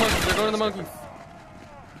 monkeys. They're going to the monkeys. They're going to the monkeys.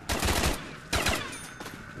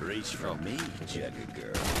 Reach for me, Jagger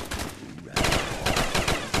girl.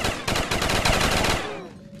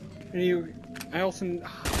 And you, I also. I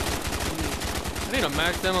need a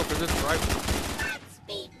max ammo for this rifle.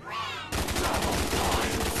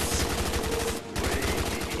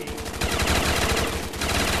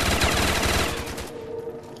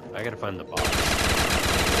 I gotta find the box.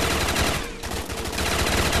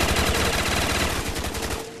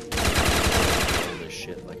 Hold this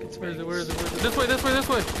shit like it's Where is it? Vegas. Where is it? Where is it? This way, this way, this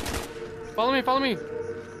way. Follow me, follow me.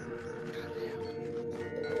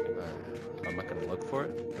 I'm not gonna look for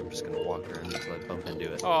it. I'm just gonna walk around until I bump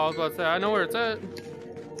into it. Oh, I was about to say, I know where it's at.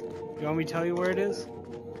 You want me to tell you where it is?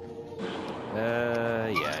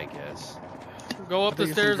 Yeah, I guess. Go up I the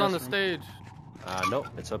think it's in the stairs on the dressing room. stage. Nope,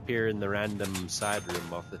 it's up here in the random side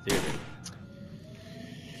room off the theater.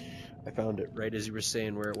 I found it right as you were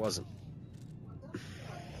saying where it wasn't.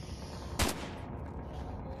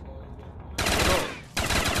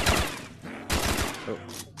 Oh,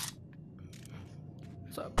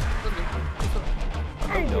 What's up? Let's go. What's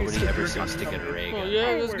up? nobody ever seems to get a ray Oh gun.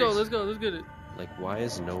 yeah, let's go, let's go, let's get it. Like, why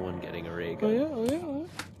is no one getting a ray Oh gun? yeah, oh yeah, oh yeah.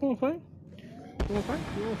 You wanna fight? You wanna fight?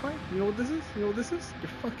 You wanna fight? You know what this is? You know what this is?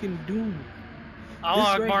 You're fucking doomed. Allah This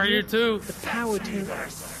right Akbar, here, you too. The power to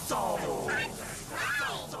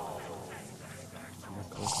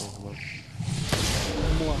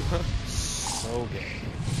So gay.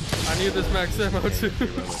 I need this max ammo Okay, too. here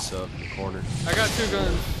by myself in the corner. I got 2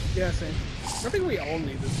 guns. Yeah, same. I think we all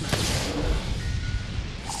need this match.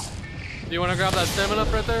 Do you want to grab that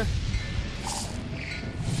 7-up right there?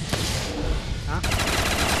 Huh?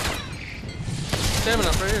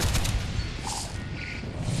 7-up right here.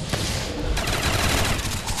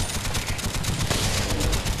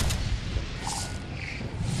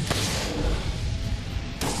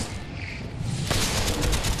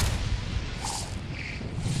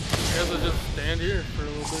 I guess I'll just stand here for a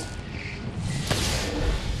little bit.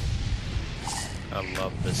 I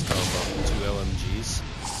love this combo. 2 LMGs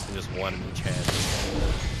and just one in each hand.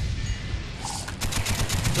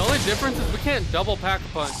 The only difference is we can't double pack a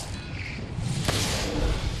punch.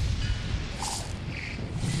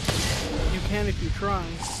 You can if you try.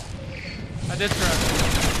 I did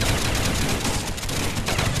try.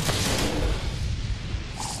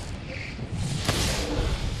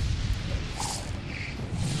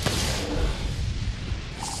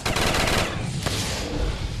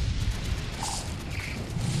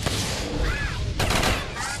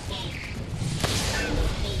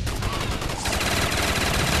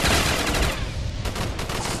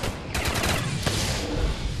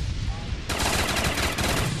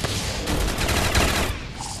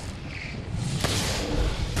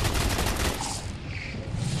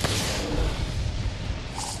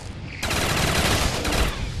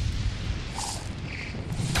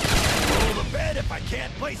 Roll the bed if I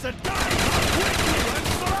can't place a dime. How quickly I'm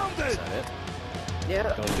surrounded. Is that it?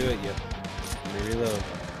 Yeah. Don't do it yet. Let me reload.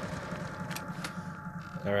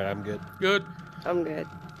 Alright, I'm good. Good. I'm good.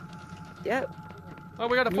 Yep. Oh,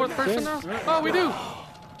 we got a 4th person now? Oh, we do.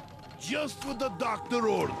 Just what the doctor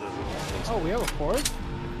ordered. Oh, we have a fourth?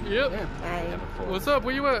 Yep. Yeah. Bye. What's up?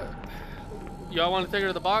 Where you at? Y'all want to take her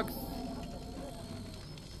to the box?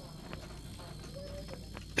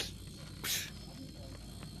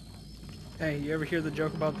 Hey, you ever hear the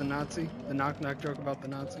joke about the Nazi? The knock-knock joke about the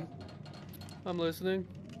Nazi? I'm listening.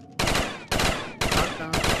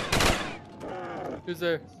 Knock-knock. Who's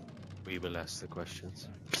there? We will ask the questions.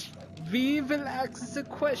 We will ask the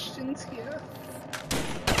questions here.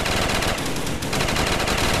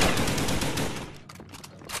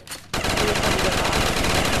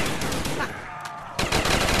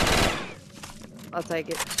 I'll take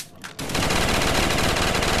it.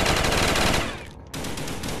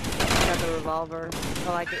 Got the revolver. I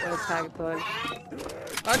like it when it's pack a punch.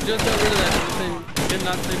 I just got rid of that thing. Did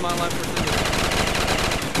not save my life for a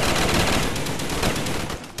second.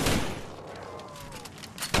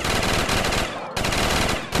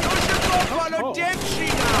 You should go follow Dempsey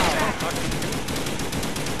now.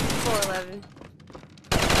 411.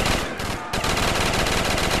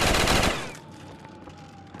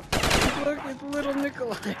 Look, it's little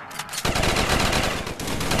Nikolai.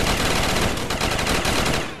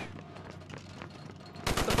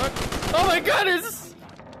 What the fuck? Oh my god, it's...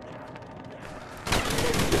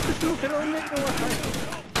 I don't make no life.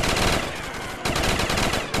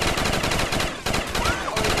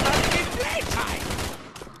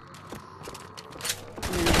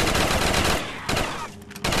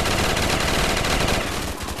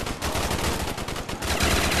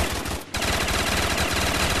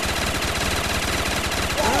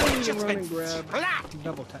 Run and grab.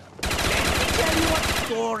 Double tap. Let me tell you a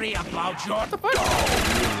story about your dog.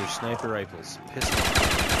 You and your sniper rifles. Pistol.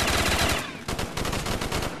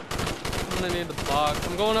 I'm gonna need the box.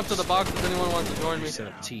 I'm going up to the box if anyone wants to join me. Set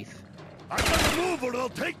up teeth. I gotta move or they'll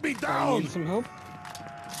take me I down. need some help.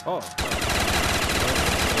 Oh.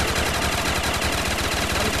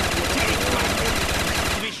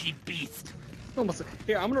 Squishy beast. Almost.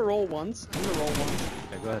 Here, I'm gonna roll once. Okay,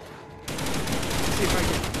 go ahead. See if I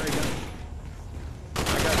can. There you go. I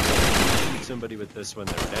got to shoot somebody with this when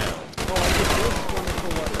they're down. Oh, I get this one for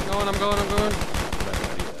what? I'm going. That's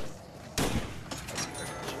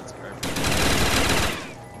garbage. That's garbage.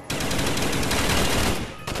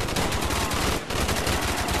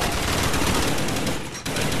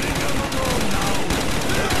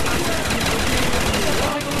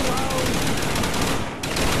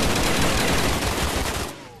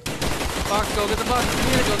 Box, go get the box if you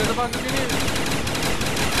need it. Go get the box if you need it.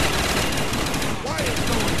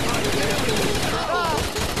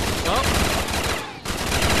 Oh.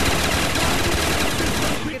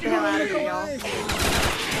 Get the hell out of here, y'all.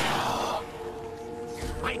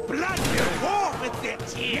 My blood will war with their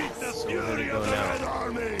tears. The So where do we fury go of the now? Red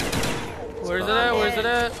Army. Where's it at? Where's it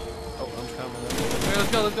at? Oh, I'm coming. Okay,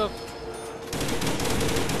 let's go. Let's go.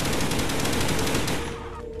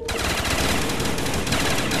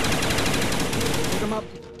 Pick him up.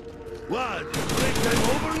 What? Break them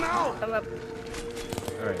over now? I'm up.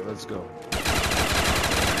 Alright, let's go.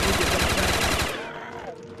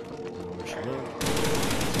 Where should we go?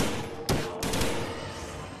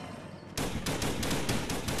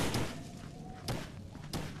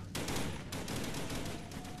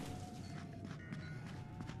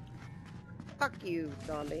 Fuck you,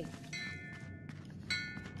 zombie.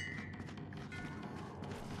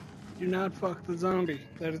 Do not fuck the zombie.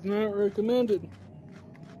 That is not recommended.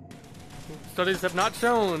 Studies have not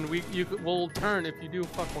shown you will turn if you do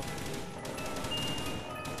fuck one.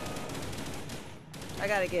 I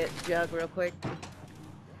gotta get Jug real quick. Let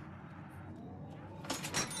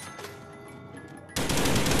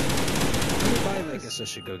me buy I this. guess I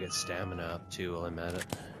should go get stamina up too while I'm at it.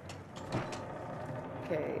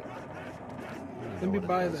 Okay. Let me What it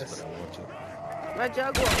buy is, this. but I want to. My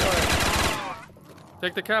Jug won't work.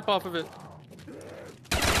 Take the cap off of it.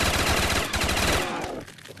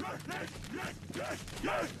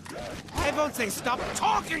 I won't say stop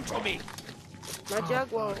talking to me. My Jug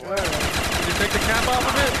won't work. Did you take the cap off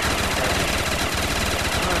of it?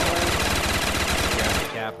 Got the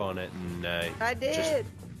cap on it and I did.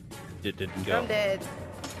 it didn't go. I'm dead. No,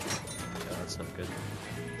 that's not good.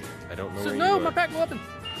 I don't know So where no, you my are. pack weapon.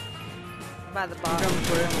 By the box. coming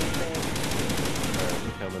for you. Alright,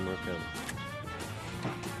 we're coming.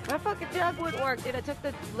 My fucking Jug wouldn't work, dude. I took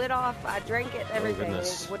the lid off. I drank it, everything. And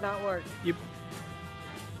goodness. it would not work. Yep.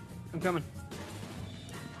 I'm coming.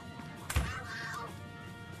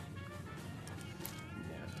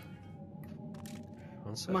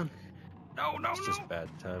 One sec. Come on. No, it's just bad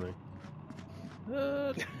timing.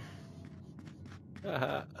 That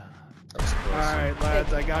was close. Alright,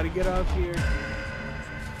 lads, I gotta get off here.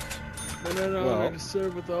 Been an honor Well. to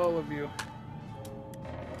serve with all of you.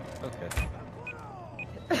 Okay.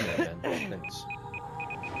 Yeah, man. Thanks.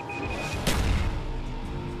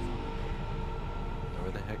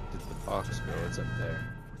 Where the heck did the box go? It's up there.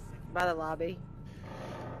 By the lobby.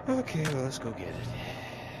 Okay, well, let's go get it.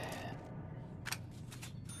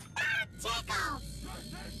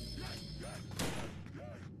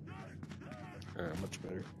 Much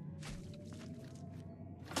better.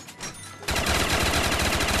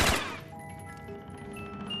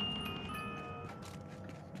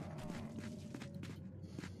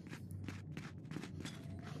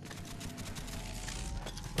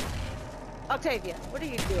 Octavia, what are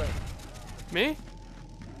you doing? Me?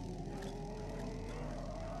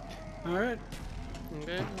 Alright.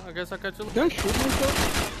 Okay, I guess I got you. Can I shoot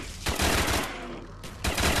myself?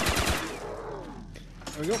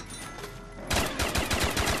 There we go.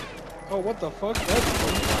 Oh, what the fuck? That's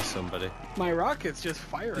fun. Lost somebody. My rocket's just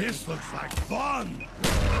firing. This looks like fun.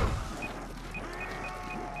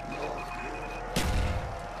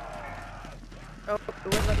 Oh, it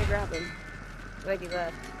wouldn't let me grab him. Like he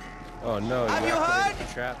left. Oh no! Have you activated heard?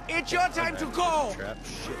 the trap. It's your time to go. Trap.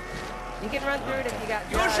 Shit. You can run through it if you got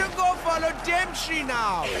You Jug. should go follow Dempsey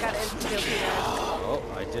now. I got instant kill. Oh,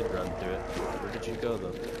 I did run through it. Where did you go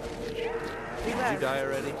though? Did you die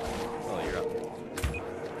already? Oh, you're up.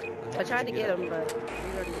 I tried to get him, but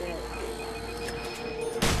he's already dead.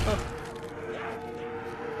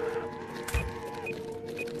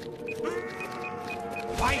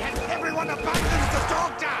 Why has everyone abandoned the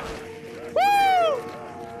doctor?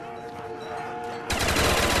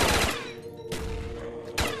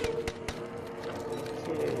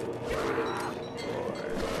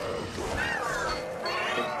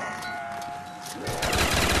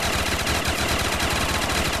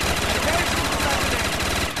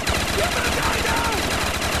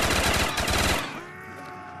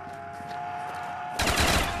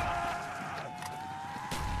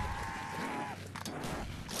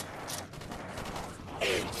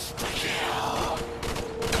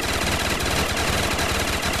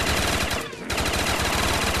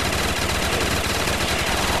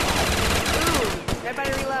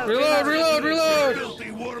 Reload!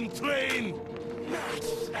 Filthy worm train!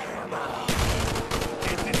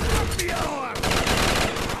 It is happy hour!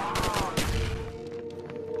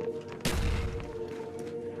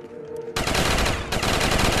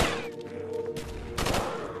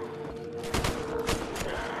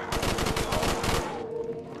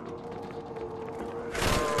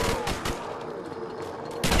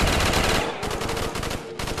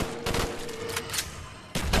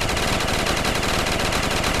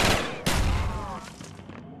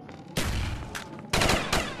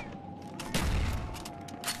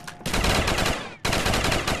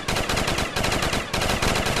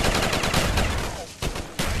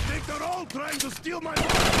 Trying to steal my money!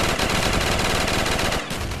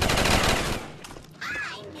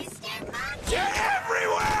 They're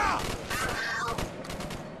everywhere!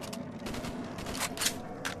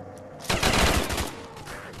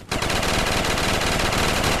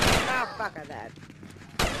 Oh, fuck that.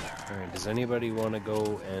 Alright, does anybody want to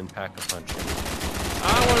go and pack a punch?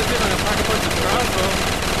 I want to see if I can pack a bunch of crossbow.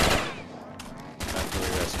 After we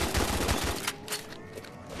rescue.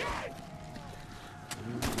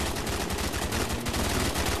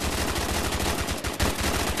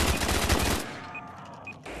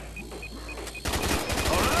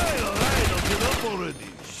 Alright, I'll get up already.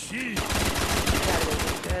 Sheesh.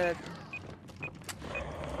 Good.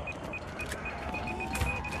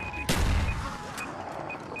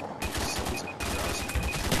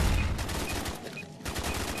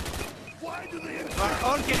 Why do they We're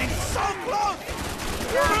all getting so close!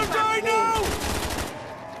 We're gonna die now!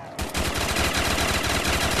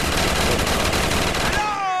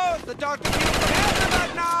 Hello! The doctor needs some help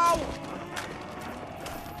right now!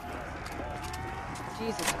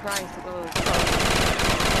 Jesus Christ, it goes.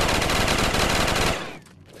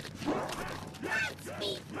 Let's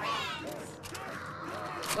be friends.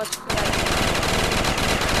 What's the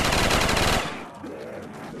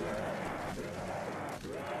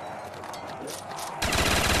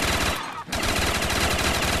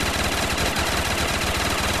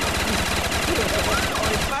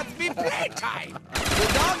It must be playtime! The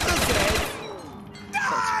doctor says,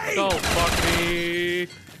 die! Don't fuck me.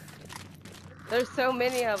 There's so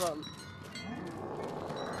many of them.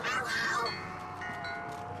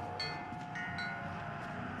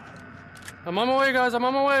 I'm on my way, guys. I'm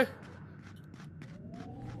on my way.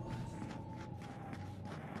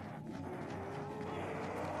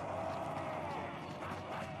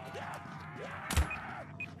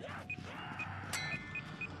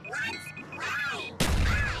 Let's play.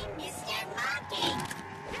 I'm Mr. Monkey.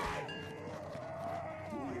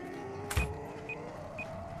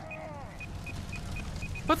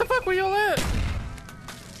 What the fuck were you all at?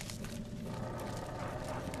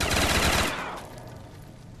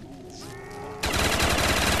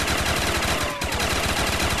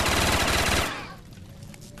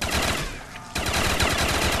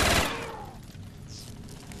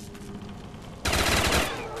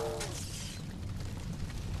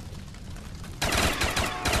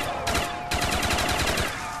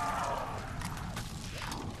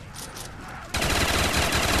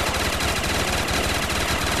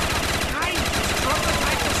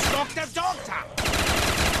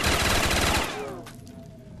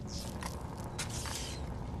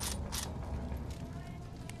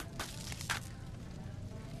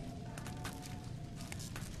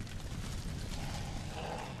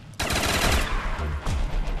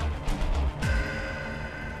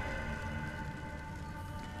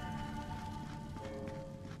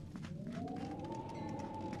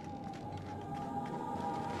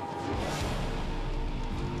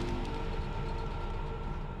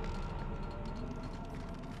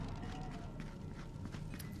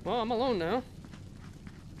 Well, I'm alone now.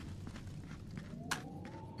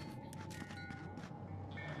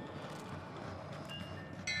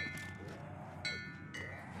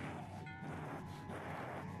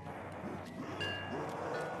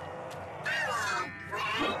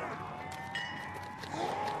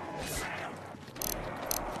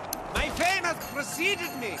 preceded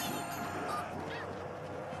me.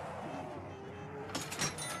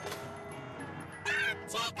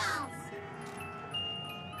 Tickles!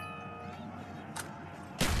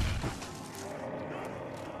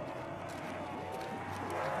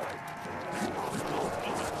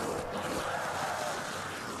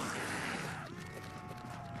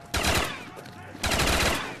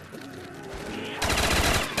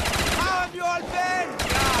 How have you all been?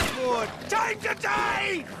 Yeah, good. Time to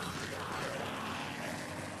die!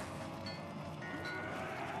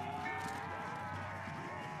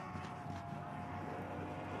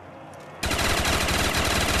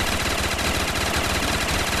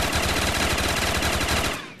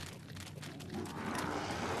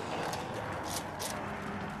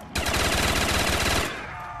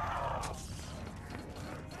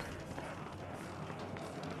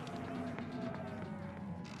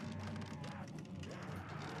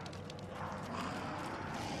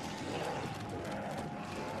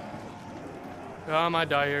 Oh, I might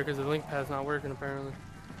die here because the link pad's not working apparently.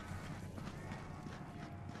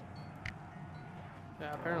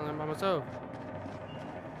 Yeah, apparently I'm by myself.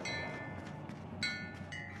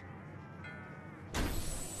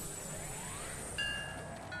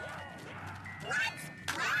 Let's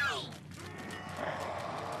play!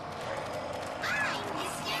 I'm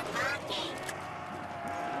Mr. Monkey!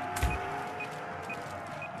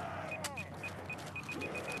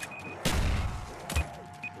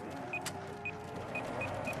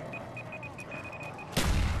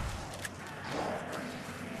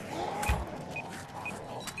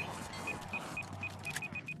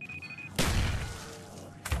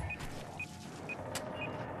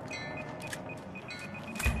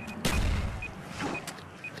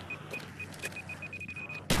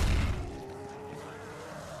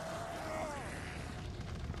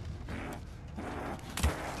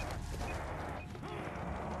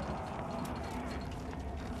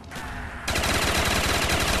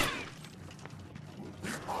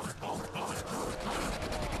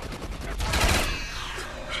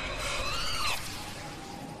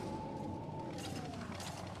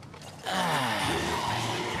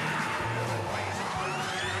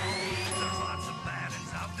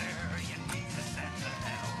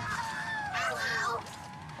 Hello!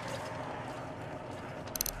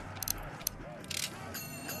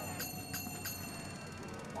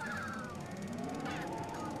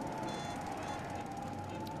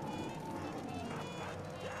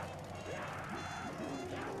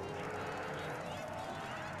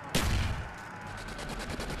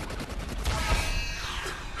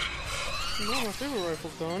 No, my favorite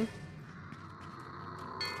rifle's gone.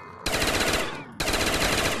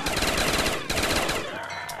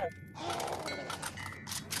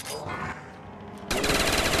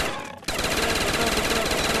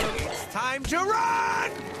 It's time to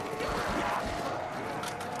run!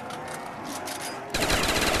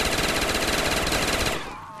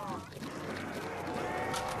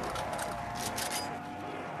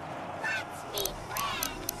 Let's be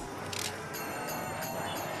friends!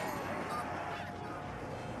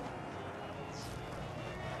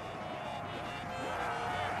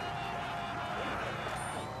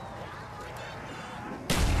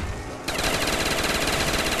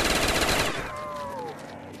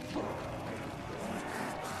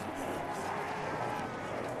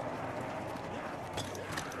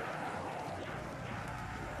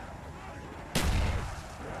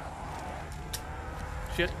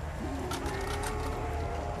 Shit.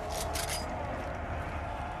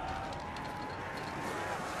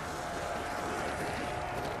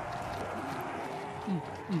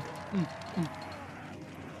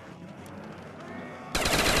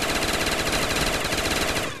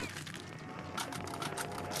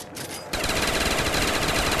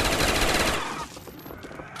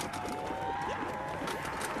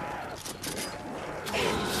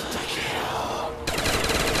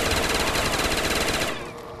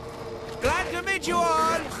 Glad to meet you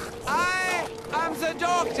all. I am the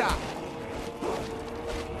doctor.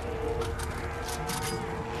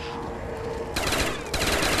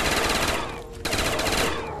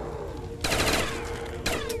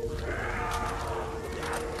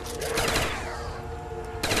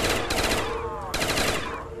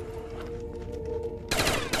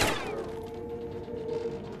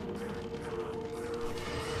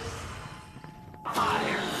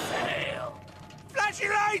 Flashy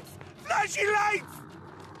lights! Flashy lights!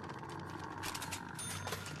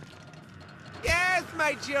 Yes,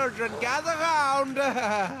 my children, gather round.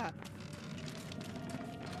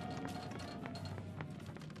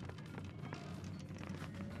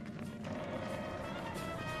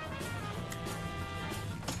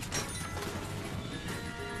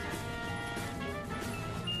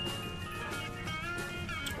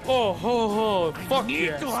 Oh, ho, ho, fuck Need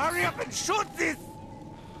yes. to hurry up and shoot this!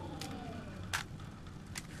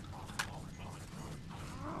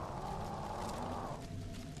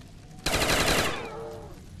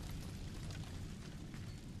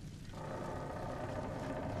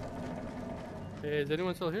 Hey, is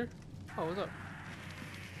anyone still here? Oh, what's up?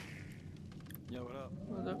 Yo, what up?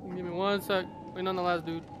 What's up? Give me 1 sec. Waiting on the last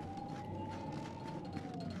dude.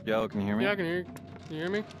 Yo, can you hear me? Yeah, I can hear you. Can you hear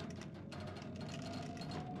me?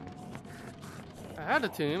 I had a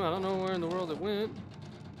team. I don't know where in the world it went.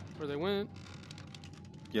 Where they went.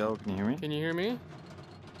 Yo, can you hear me? Can you hear me?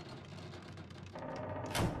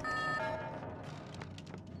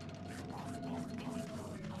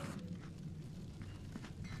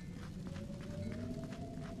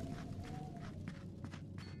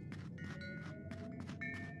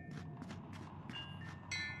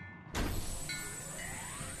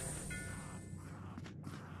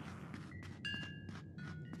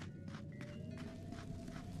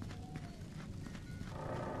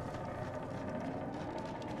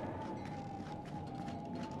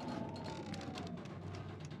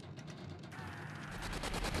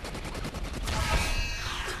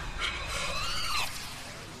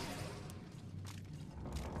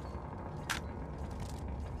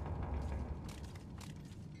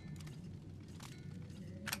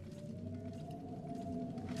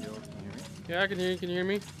 Yo, can you hear me? Yeah, I can hear you. Can you hear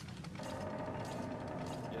me?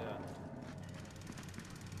 Yeah.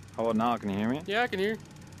 How about now? Can you hear me? Yeah, I can hear you.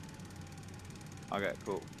 Okay,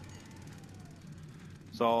 cool.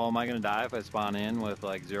 So, am I gonna die if I spawn in with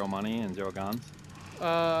like 0 money and 0 guns?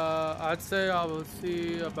 I'd say I will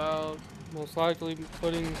see about most likely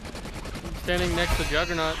standing next to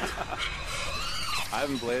Juggernaut. I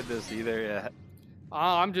haven't played this either yet.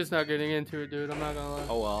 I'm just not getting into it, dude. I'm not gonna lie.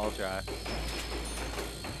 Oh well, I'll try.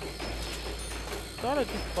 Thought I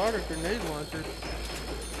just bought a grenade launcher.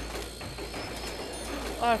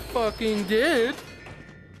 I fucking did.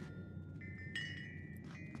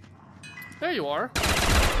 There you are.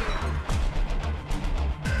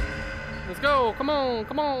 Let's go. Come on,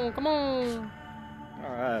 come on, come on.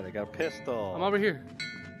 Alright, I got a pistol. I'm over here.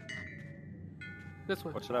 This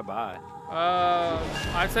way. What should I buy?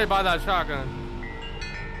 I'd say buy that shotgun.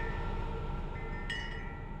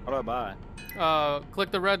 How do I buy?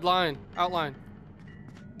 Click the red line, outline.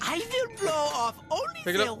 I will blow off only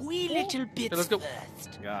Pick it the up. wee little bits let's go.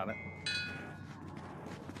 first. Got it.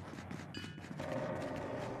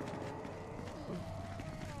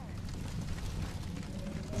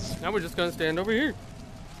 Now we're just gonna stand over here.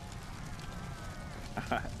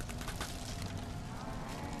 I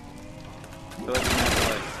feel like we have to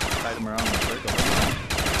like tie them around in a circle.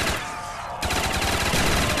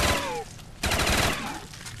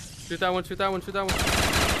 Shoot that one, shoot that one, shoot that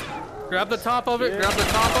one. Grab the top of it, grab the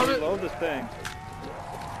top of it. Load this thing.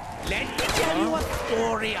 Let me tell you a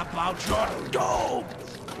story about your dog.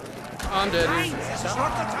 I'm dead. Guys, this is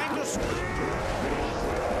not the time to sleep.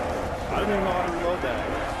 I don't even know how to reload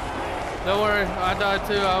that. Don't worry, I died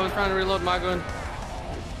too. I was trying to reload my gun.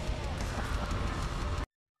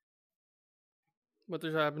 What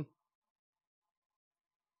just happened?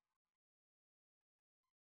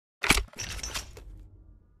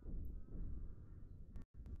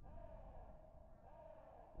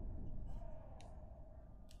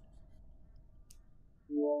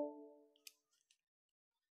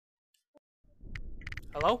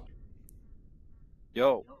 Hello?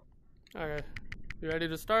 Yo. Okay. You ready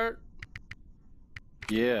to start?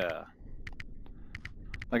 Yeah.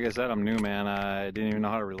 Like I said, I'm new, man. I didn't even know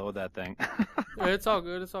how to reload that thing. Yeah, it's all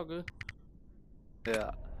good. It's all good.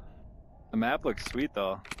 Yeah. The map looks sweet,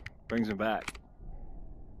 though. Brings me back.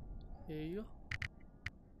 Yeah.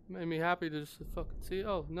 Made me happy to just fucking see.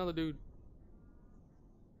 Oh, another dude.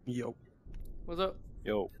 Yo. What's up?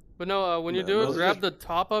 Yo. But no, when you Yeah, do it, those grab just- the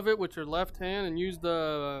top of it with your left hand and use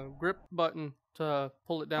the grip button to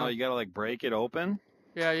pull it down. Oh, you gotta like break it open?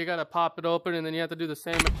 Yeah, you gotta pop it open and then you have to do the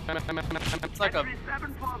same. It's like a.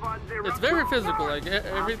 It's very physical. Like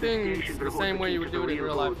everything's the same way you would do it in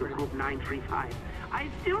real life. I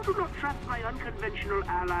still do not trust my unconventional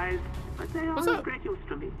allies, but they What's are up? of great use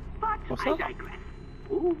to me. But What's I up? digress.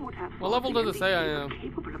 Who would have What level does it say I am?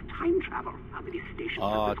 capable of time travel? How many stations?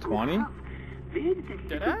 20? Where did that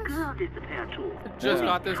little Deadass? girl disappear to? Just Yeah.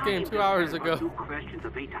 got this game 2 hours ago. Two questions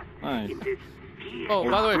await us Nice. in this Oh,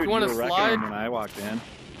 by the way, if you want to were wrecking them when slide, I walked in.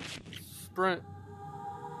 sprint.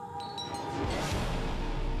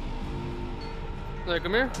 Like,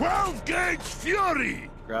 come here. 12 gauge fury!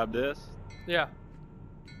 Grab this. Yeah.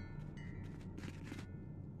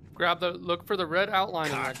 look for the red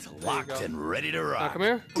outline. Cocked, There you locked, go. and ready to rock. Now come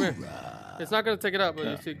here, come here. It's not gonna take it up, but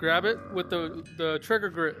you see, grab it with the trigger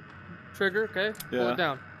grip. Trigger, okay? Pull Yeah. it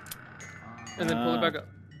down. And then pull it back up.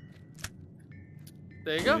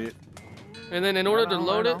 There you go. Sweet. And then in order to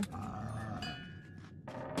load it.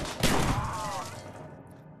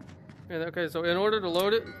 And okay, so in order to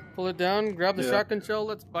load it, pull it down, grab the shotgun shell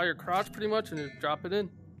that's by your crotch pretty much, and just drop it in.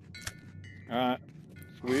 Alright.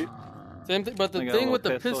 Sweet. Same thing, but the I got a thing little with the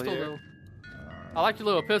pistol pistol here. though. I like your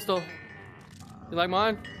little pistol. You like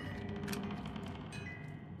mine?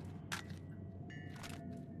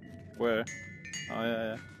 Where? Oh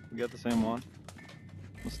yeah. We got the same one.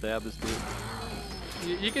 We'll stab this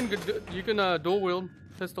dude. You can dual wield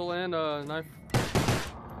pistol and knife.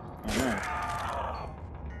 Alright.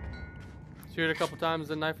 Shoot it a couple times,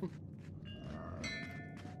 then knife him.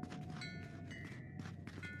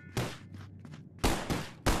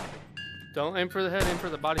 Don't aim for the head, aim for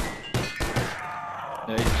the body.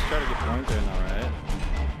 Yeah, you just try to get points there now, right?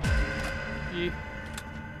 Yeah.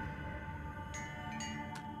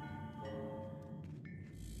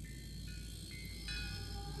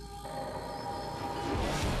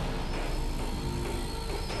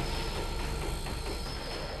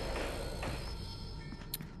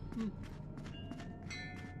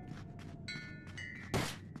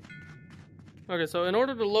 Okay, so in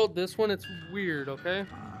order to load this one, it's weird, okay?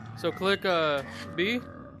 So click B.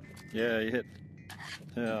 Yeah, you hit.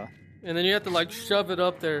 Yeah. And then you have to like shove it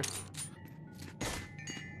up there.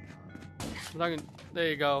 There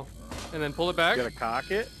you go. And then pull it back. You gotta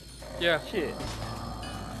cock it? Yeah. Shit.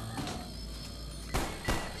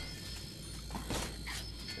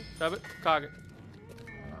 Shove it, cock it.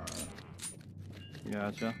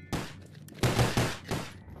 Gotcha.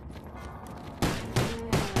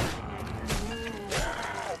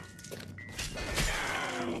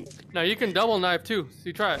 Now you can double knife too.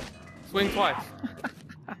 See, try it. Swing twice.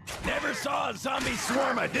 Never saw a zombie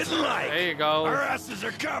swarm I didn't like. There you go. Our asses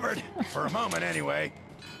are covered. For a moment, anyway.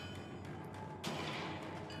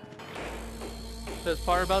 Best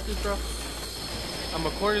part about this, bro? I'm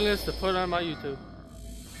recording this to put on my YouTube.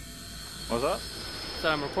 What's up? So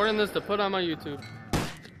I'm recording this to put on my YouTube.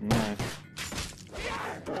 Nice.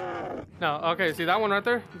 Now, okay, see that one right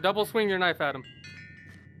there? Double swing your knife at him.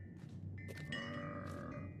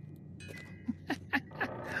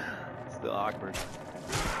 Still awkward.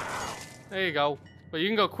 There you go. But you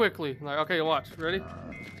can go quickly. Like, okay, watch. Ready?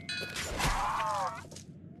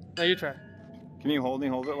 Now you try. Can you hold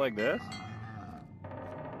it like this?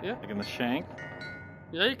 Yeah. Like in the shank?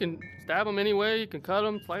 Yeah, you can stab him any way. You can cut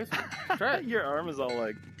him, slice him. Try it. Your arm is all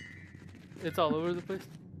like... It's all over the place.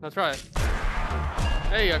 Now try it.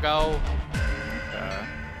 There you go.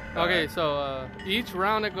 Okay, so each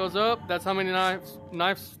round that goes up, that's how many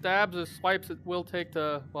knife stabs or swipes it will take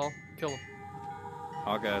to, well, kill him.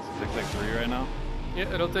 Okay, so it takes like 3 right now?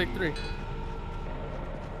 Yeah, it'll take 3.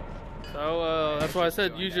 So that's why I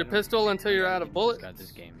said use your pistol until you're out of bullets. Got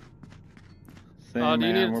this game. Same, Do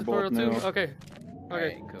you need man, a we're both tutorial new. too? Okay. Okay.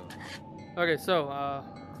 Alright, cool. Okay, so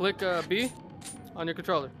click B on your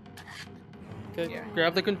controller. Okay. Yeah.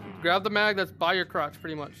 Grab the mag that's by your crotch,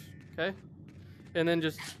 pretty much. Okay. And then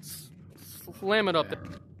just slam it up there,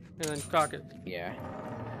 and then cock it. Yeah.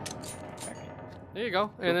 There you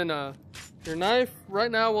go. And then your knife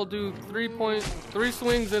right now will do 3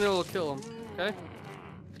 swings and it'll kill him. Okay.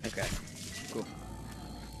 Okay. Cool.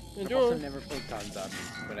 I've Enjoy. also never played COD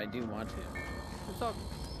Zombies, but I do want to. What's up?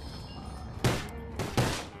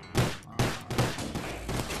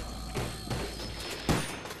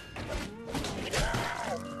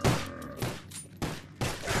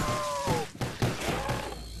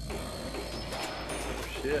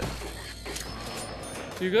 Shit.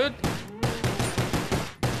 You good?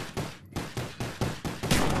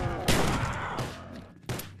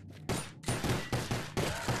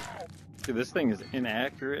 Dude, this thing is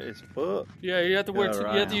inaccurate as fuck. Yeah, you have to work.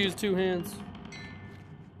 Yeah, You have to right. use 2 hands.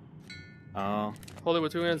 Oh. Hold it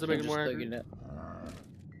with 2 hands to make it Just more plug accurate. it up.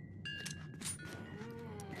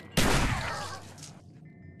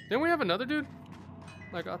 Didn't we have another dude?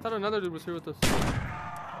 Like I thought another dude was here with us.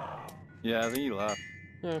 Yeah, I think you left.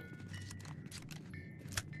 Yeah.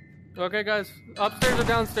 Okay, guys. Upstairs or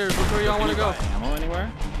downstairs? Which way y'all want to go? Ammo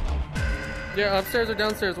anywhere? Yeah, upstairs or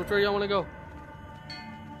downstairs? Which way y'all want to go?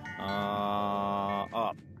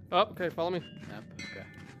 Up. Up. Okay, follow me. Yep, okay.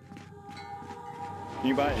 Can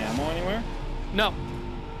you buy ammo anywhere? No.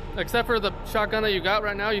 Except for the shotgun that you got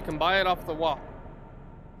right now, you can buy it off the wall.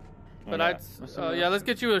 But Okay. yeah, let's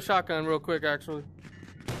get you a shotgun real quick, actually.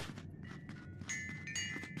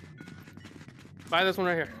 Buy this one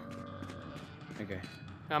right here. Okay.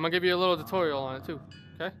 I'm gonna give you a little tutorial on it too.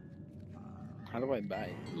 Okay. How do I buy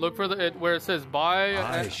it? Look for the where it says buy.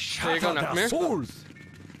 There you go. Now come here.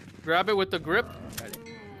 Grab it with the grip,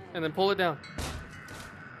 and then pull it down.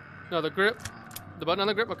 No, the grip, the button on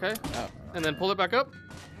the grip. Okay. Oh. And then pull it back up.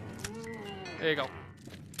 There you go.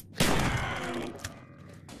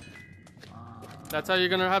 That's how you're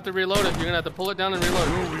gonna have to reload it. You're gonna have to pull it down and reload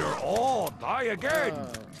it. We are all die again.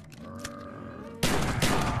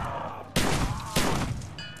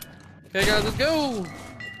 Okay, guys, let's go.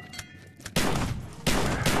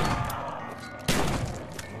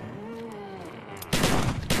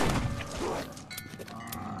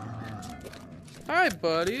 All right,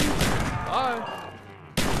 buddy. Bye.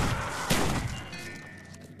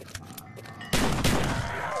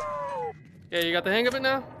 Yeah, you got the hang of it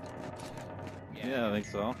now? Yeah, I think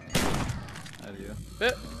so. How do you?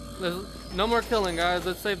 There's no more killing, guys.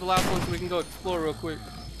 Let's save the last one so we can go explore real quick.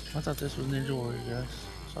 I thought this was Ninja Warrior, guys.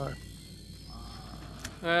 Sorry.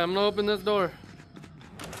 Alright, I'm gonna open this door.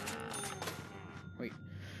 Wait.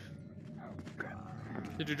 Oh,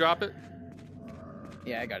 crap. Did you drop it?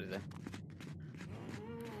 Yeah, I got it there.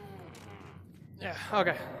 Yeah,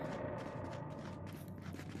 okay.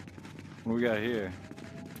 What we got here?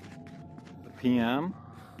 The PM?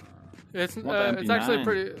 It's Want the actually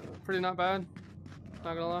MP9. pretty not bad.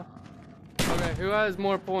 Not gonna lie. Okay, who has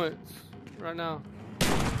more points right now?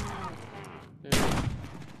 Yeah.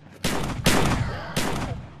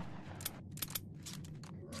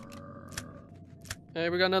 Hey,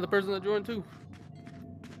 we got another person that joined too.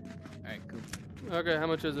 Alright, cool. Okay, how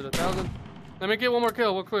much is it? 1,000? Let me get one more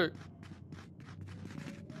kill real quick.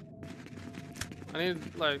 I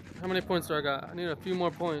need, like, how many points do I got? I need a few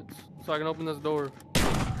more points so I can open this door.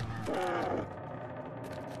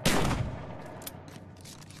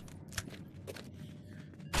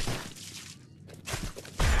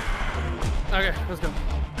 Okay, let's go.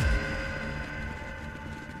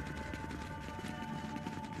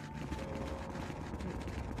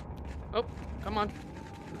 Oh, come on.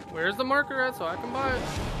 Where's the marker at so I can buy it?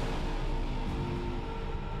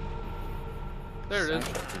 There it is.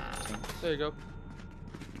 There you go.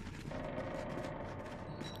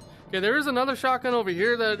 Okay, there is another shotgun over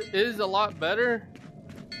here that is a lot better,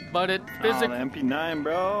 but it physically. Oh, the MP9,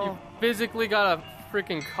 bro. You physically gotta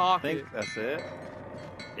freaking cock I think it. that's it.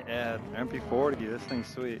 Yeah, MP40. This thing's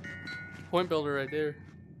sweet. Point builder right there.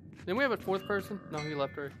 Then we have a fourth person. No, he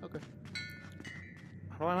left already. Okay.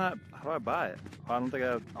 How do I buy it? Oh, I don't think I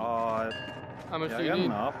have. Oh, How much yeah, do I you got need?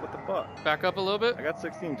 enough. What the fuck? Back up a little bit. I got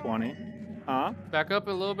 1620. Huh? Back up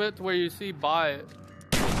a little bit to where you see buy it.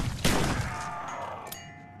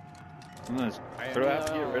 Do I have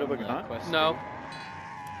to get rid of a gun? No.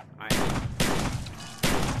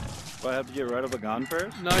 Do I have to get rid of a gun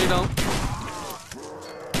first? No, you don't.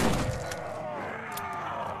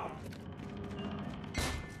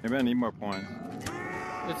 Maybe I need more points.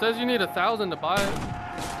 It says you need 1,000 to buy it.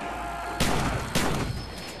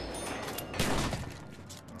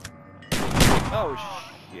 Oh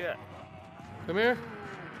shit! Come here.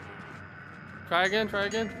 Try again. Try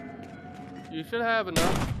again. You should have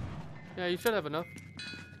enough. Yeah, you should have enough.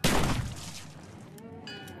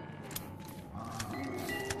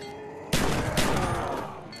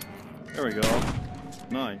 There we go.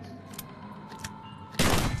 Nice.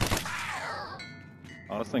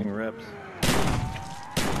 Oh, this thing rips.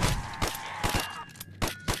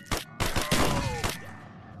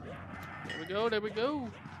 There we go. There we go.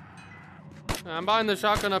 I'm buying the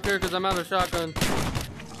shotgun up here because I'm out of shotgun.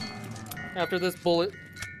 After this bullet.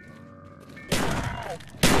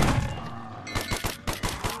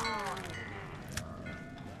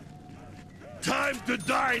 Time to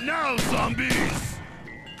die now, zombies!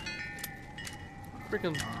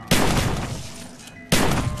 Freaking.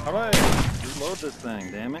 How do I reload this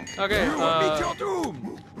thing, damn it? Okay,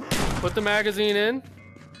 put the magazine in.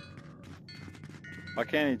 I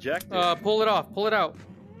can't eject it. Pull it off. Pull it out.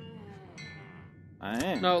 I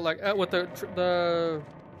am. No, like with the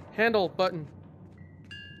handle button.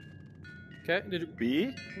 Okay, did you?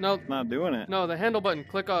 B? No. It's not doing it. No, the handle button.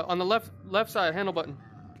 Click on the left side handle button.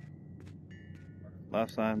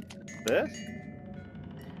 Left side. This?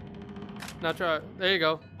 Now try it. There you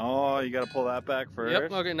go. Oh, you gotta pull that back first.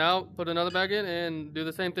 Yep. Okay. Now put another bag in and do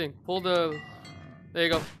the same thing. Pull the. There you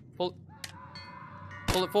go. Pull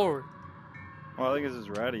it forward. Well, I think this is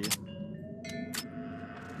ready.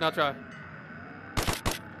 Now try.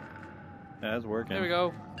 Yeah, it's working. There we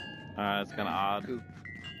go. Alright, it's kind of odd.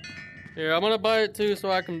 Here, I'm gonna buy it too so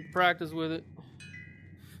I can practice with it.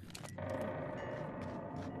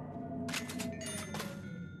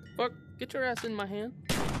 Fuck! Get your ass in my hand.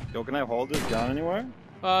 Yo, can I hold this gun anywhere?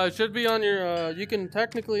 It should be on your. You can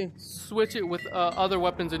technically switch it with other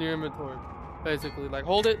weapons in your inventory. basically. Like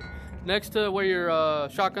hold it next to where your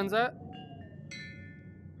shotgun's at,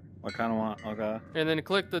 I kind of want. Okay. and then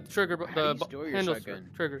click the trigger, How do the you store your handle shotgun?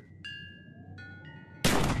 trigger.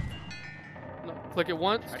 No, click it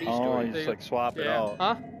once. How do you Oh, store you it? just like swap it Yeah. out.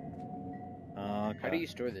 Huh? Okay. How do you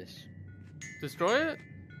store this? Destroy it?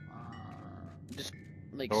 Just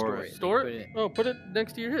like Store store it. it. Store like, it? Oh, put it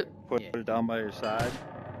next to your hit. Put it down by your side.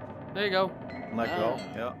 There you go. Let go. Oh.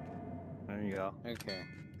 Yep. There you go. Okay.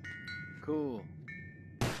 Cool.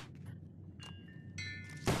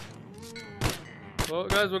 Well,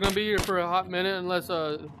 guys, we're gonna be here for a hot minute unless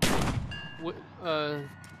unless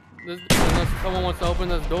someone wants to open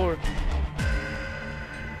this door.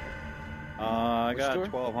 I Which got door?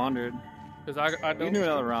 1200. Cause I We don't. can do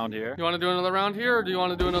another round here. You want to do another round here, or do you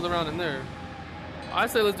want to do another round in there? I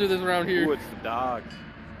say let's do this round here. Ooh, it's the dogs.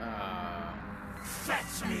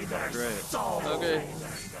 Fetch me their Great. soul. Okay.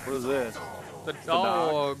 What is this? The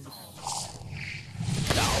dogs. dogs.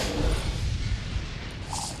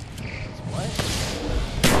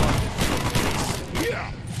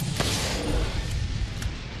 Yeah.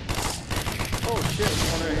 Oh shit,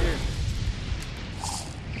 there's one right here.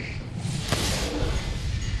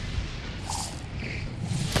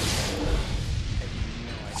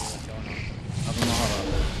 I don't know how to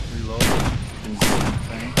reload it. Can do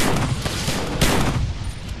anything.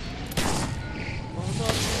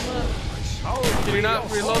 Can you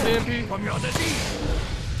not reload the MP? From your disease.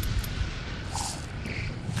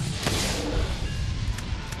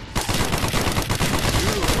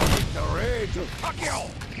 The rage of Takio.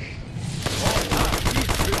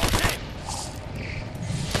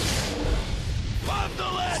 Love the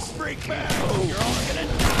last freak bag. You're all gonna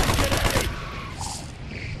die today.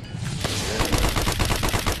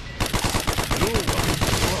 You will be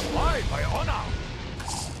purified by honor.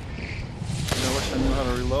 I wish I knew how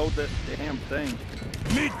to reload this damn thing.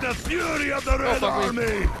 Meet the fury of the Red fuck me.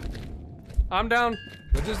 Army. I'm down.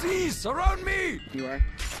 The disease surround me. You are?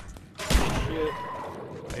 Shit.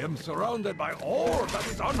 I am surrounded by all that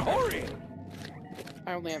is unholy.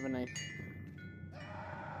 I only have a knife.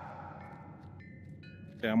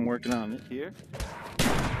 Okay, I'm working on it here.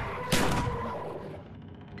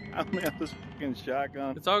 I only have this fucking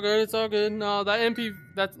shotgun. It's all good. It's all good. No, that MP.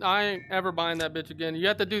 I ain't ever buying that bitch again. You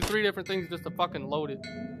have to do 3 different things just to fucking load it.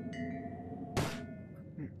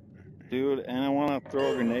 Dude, and I want to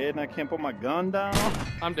throw a grenade and I can't put my gun down.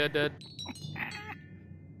 I'm dead.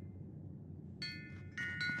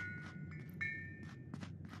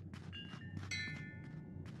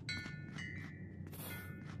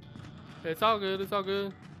 It's all good. It's all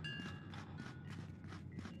good.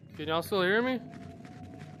 Can y'all still hear me?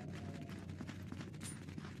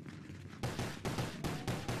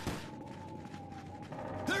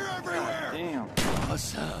 They're everywhere. Damn.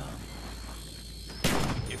 Awesome.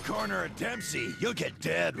 You corner a Dempsey, you'll get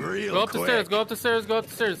dead real Go up quick. the stairs. Go up the stairs. Go up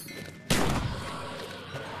the stairs.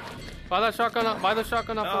 Buy that shotgun up. Buy the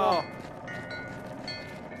shotgun up the wall.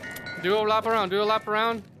 Do a lap around. Do a lap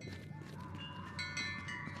around.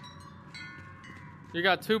 You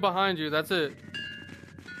got 2 behind you. That's it.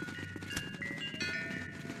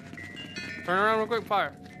 Turn around real quick.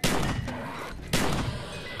 Fire.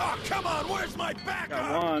 Oh, come on. Where's my backup?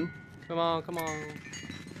 Got one. Come on. Come on.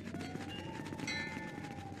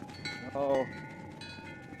 Oh.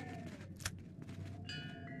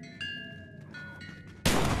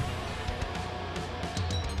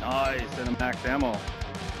 Nice, and a max ammo.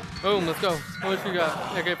 Boom. Let's go. How much you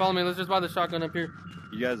got? Okay, follow me. Let's just buy the shotgun up here.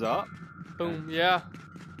 You guys up? Boom. Yeah.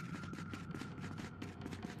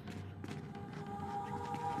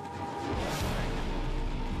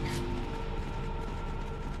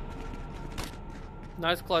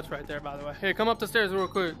 Nice clutch right there, by the way. Hey, come up the stairs real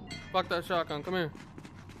quick. Fuck that shotgun. Come here.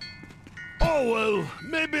 Oh, well,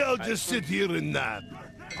 maybe I'll just sit here and nap.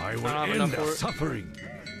 I will don't have end enough their for it. suffering.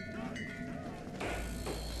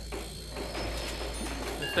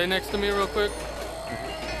 Stay next to me real quick.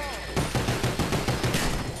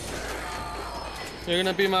 You're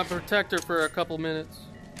gonna be my protector for a couple minutes.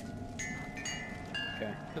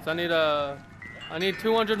 Okay. Cause I need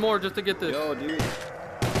 200 more just to get this. Yo, dude.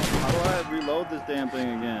 How do I reload this damn thing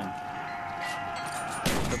again?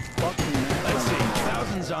 The fucking Let's see,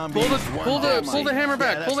 1,000 zombies. Pull the hammer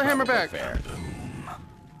back. Pull the hammer back.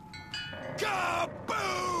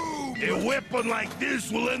 Kaboom! A weapon like this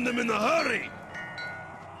will end them in a hurry.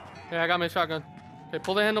 Yeah, I got my shotgun. Okay,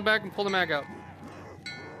 pull the handle back and pull the mag out.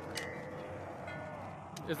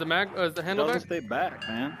 Is the handle Doesn't back? stay back,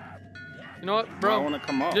 man. You know what, bro? I want to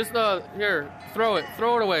come up. Just here, throw it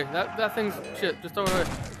away. That thing's shit. Just throw it away.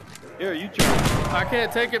 Here, you try. I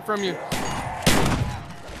can't take it from you.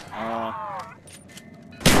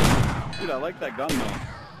 Dude, I like that gun though.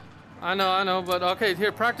 I know, but okay,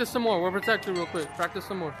 here, practice some more. We'll protect you real quick. Practice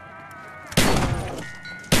some more.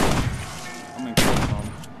 I'm in close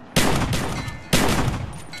home.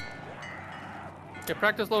 Okay,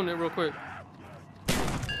 practice loading it real quick.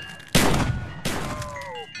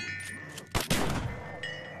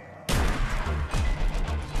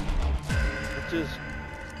 It's just...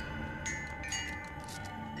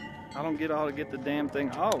 I don't get how to get the damn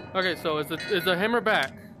thing out. Okay, so is the hammer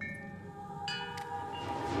back?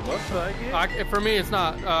 Looks like it. For me, it's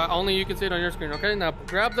not. Only you can see it on your screen. Okay, now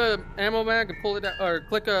grab the ammo mag and pull it out, or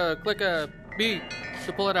click a B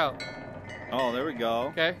to pull it out. Oh, there we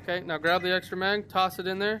go. Okay. Now grab the extra mag, toss it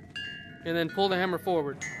in there, and then pull the hammer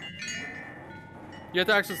forward. You have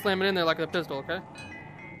to actually slam it in there like a pistol. Okay.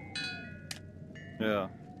 Yeah.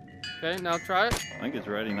 Okay. Now try it. I think it's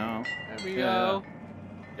ready now. There we go.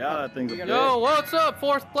 Yeah, that thing's a bitch. Yo, what's up,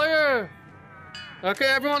 fourth player? Okay,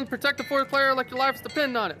 everyone, protect the fourth player like your lives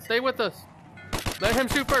depend on it. Stay with us. Let him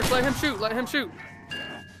shoot first. Let him shoot. Let him shoot.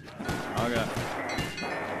 Okay.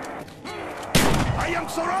 I am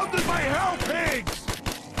surrounded by hell pigs!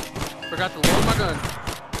 Forgot to load my gun.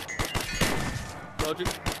 Told you.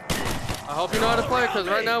 I hope you know how to play, because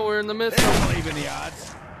right now we're in the midst of... They believe in the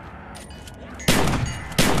odds.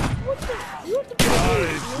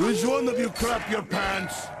 Alright, which one of you crap your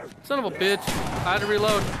pants? Son of a bitch. I had to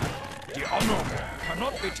reload. The honorable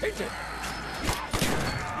cannot be tainted.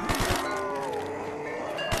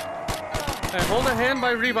 Hey, hold a hand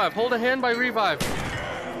by revive. Hold a hand by revive.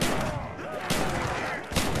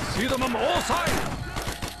 See them on all sides.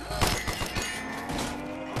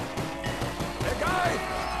 Hey guys,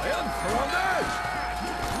 I am surrounded.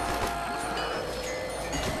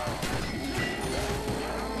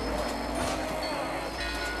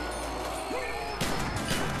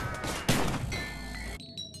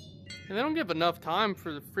 And they don't give enough time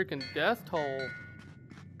for the freaking death toll.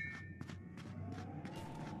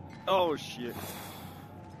 Oh shit.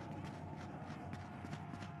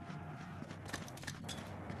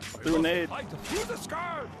 Threw a nade.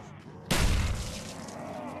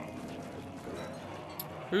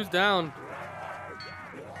 Who's down?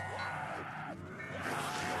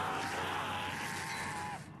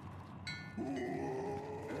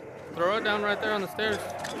 Throw it down right there on the stairs.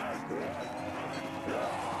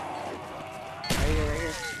 Right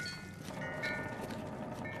here.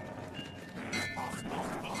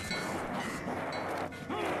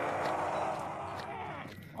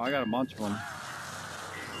 Oh, I got a bunch of them.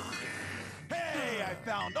 Hey, I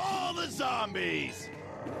found all the zombies.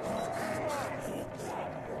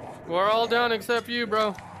 We're all down except you,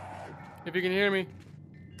 bro. If you can hear me.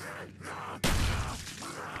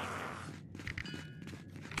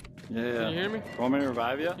 Yeah. Can you hear me? You want me to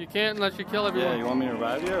revive you? You can't unless you kill everyone. Yeah, you want me to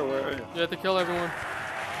revive you, or where are you? You have to kill everyone.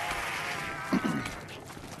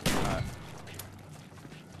 Alright.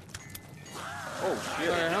 Oh, shit.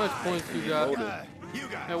 Alright, how much points you got? Loaded.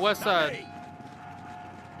 Hey, west side.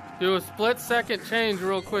 Do a split second change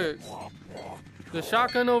real quick. The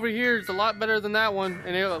shotgun over here is a lot better than that one,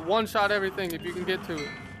 and it'll one-shot everything if you can get to it.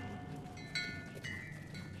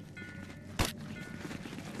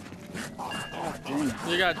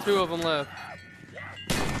 You got 2 of them left.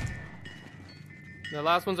 The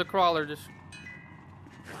last one's a crawler, just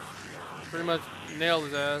pretty much nailed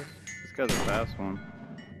his ass. This guy's a fast one.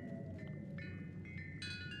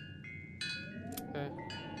 Okay.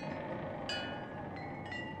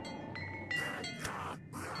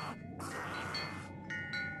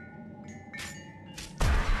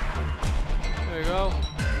 There you go.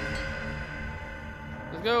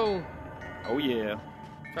 Let's go. Oh yeah.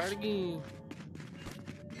 Try it again.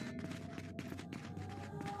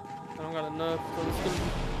 I don't got enough, so this is gonna be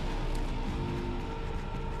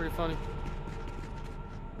pretty funny.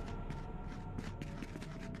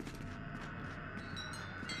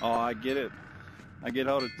 Oh, I get it. I get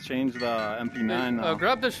how to change the MP9 now.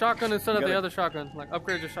 Grab the shotgun instead of the gotta- other shotgun. Like,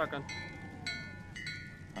 upgrade your shotgun.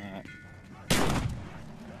 Alright.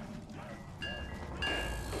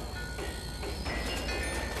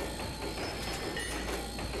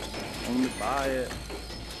 Let me buy it.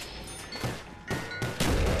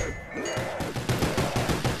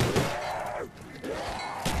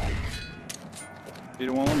 You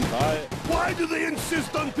don't want to buy it. Why do they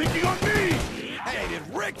insist on picking on me? Hey, did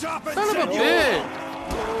Rick drop it? Son of a Send you- bitch!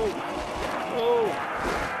 Oh.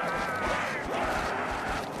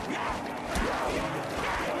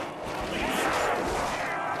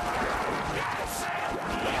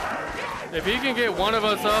 If he can get one of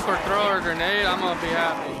us up or throw a grenade, I'm gonna be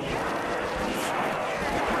happy.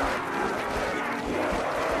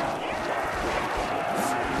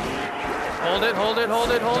 Hold it, hold it,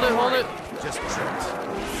 hold it, hold it, hold it. Just tricks.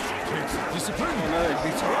 Takes discipline. nice.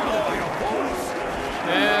 Be surrounded by your foes.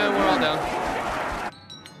 And we're all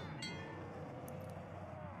down.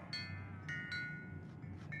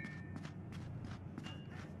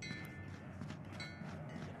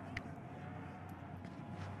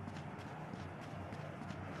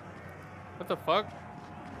 What the fuck?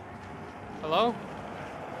 Hello?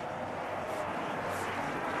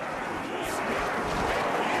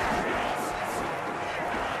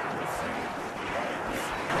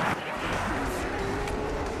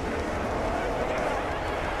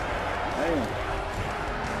 Damn.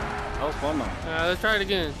 That was fun though. Let's try it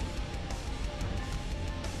again.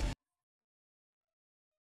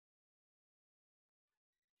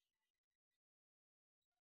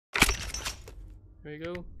 There you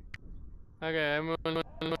go. Okay, everyone.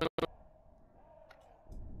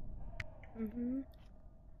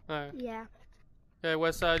 Alright. Yeah. Okay,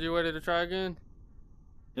 West Side, you ready to try again?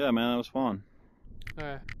 Yeah, man, that was fun.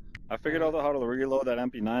 Alright. I figured out how to reload that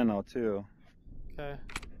MP9 now too. Okay.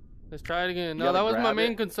 Let's try it again. You No, gotta that was my grab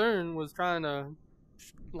main it. concern, was trying to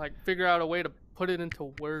like figure out a way to put it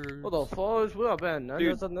into words. What the fuck? We have been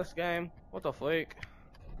ninjas Dude. in this game. What the fuck?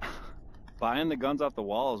 Buying the guns off the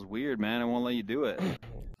wall is weird, man. It won't let you do it.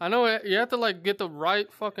 I know you have to like get the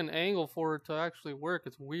right fucking angle for it to actually work.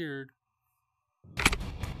 It's weird.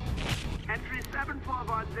 Entry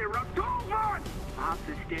 741021! Half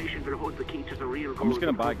the station will hold the key to the real goal. I'm just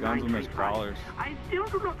gonna buy guns when there's 935. crawlers. I still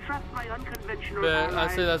do not trust my unconventional But allies.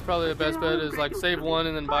 I'd say that's probably the best bet, is like save one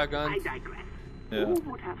and then buy guns. I digress. Yeah. Who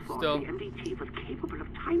would have thought Still. the MDT was capable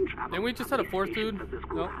of time travel? Didn't we just had a fourth dude?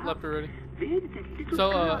 Nope, left already. So,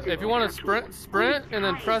 So if you want to sprint and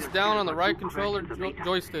then press down on the right controller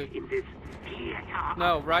joystick.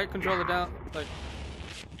 No, right controller down,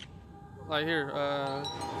 like here.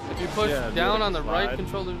 If you push Yeah, do down like on the slide. right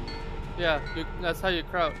controller, yeah, that's how you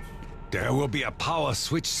crouch. There will be a power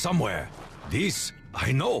switch somewhere. This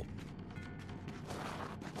I know.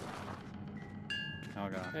 Oh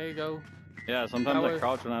god. There you go. Yeah, sometimes That I way.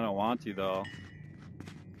 crouch when I don't want to though.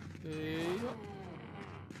 There you go.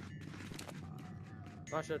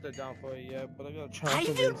 Not shut that down for you yet, but I gotta try. I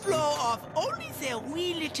will blow off only the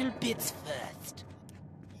wee little bits first.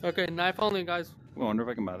 Okay, knife only, guys. I wonder if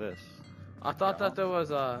I can buy this. I thought that there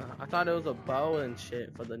was a. I thought it was a bow and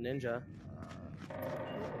shit for the ninja.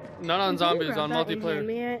 Not on zombies, Grab on that and hand multiplayer.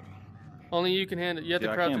 me it. Only you can hand it. You have Dude,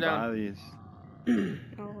 to I crouch can't down. buy these.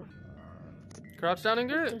 Oh, Crouch down and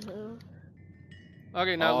get what it. the hell?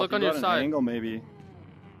 Okay, now Oh, look if on you your got an side. angle, maybe.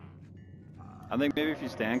 I think maybe if you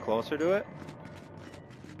stand closer to it.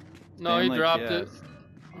 No, stand he like, dropped yeah, it.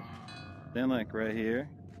 Stand like right here.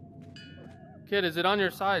 Kid, is it on your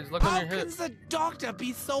sides? Look on How your can hips. the doctor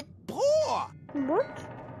be so poor? What?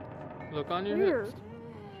 Look on your Weird. hips.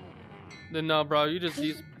 Then no, bro, you just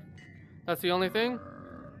use. That's the only thing.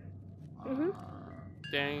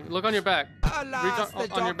 Dang. Look on your back. Alas, Reach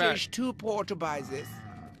the on your doctor back. is too poor to buy this.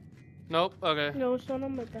 Nope. Okay. No, it's not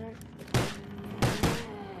on my back.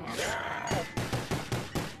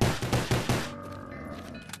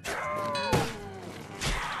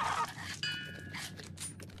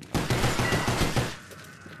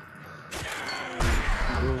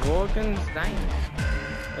 Wolkenstein.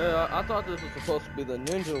 I thought this was supposed to be the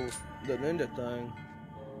ninja thing.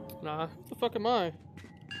 Nah. What the fuck am I?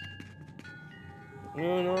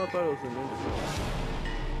 No, I thought it was the ninja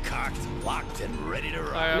thing. Cocked, locked, and ready to roll.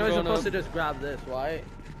 Alright, You I'm know, you're going supposed up. to just grab this, right?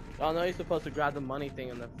 Oh no, you're supposed to grab the money thing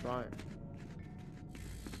in the front.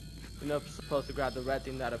 You're not supposed to grab the red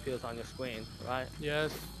thing that appears on your screen, right?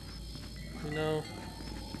 Yes. You know.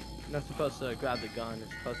 You're not supposed to grab the gun. You're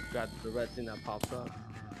supposed to grab the red thing that pops up.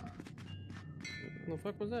 What the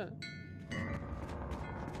fuck was that?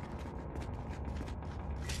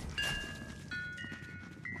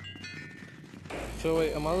 So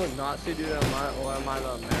wait, am I the Nazi dude or am I the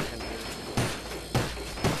American dude?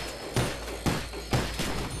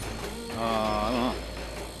 I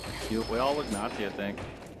don't know. We all look Nazi, I think.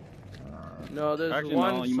 No, there's Actually,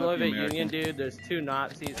 one no, you might be Soviet American. Union dude, there's two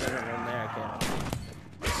Nazis, and an American.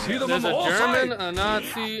 See them There's on a all German, sides. a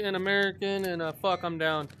Nazi, an American, and a fuck, I'm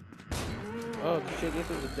down. Oh shit, this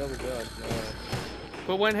is a double gun.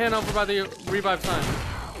 Put one hand over by the revive sign.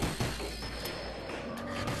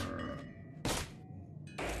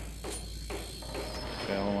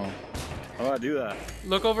 Okay, hold on. How do I do that?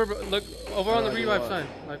 Look over on the do revive what? sign.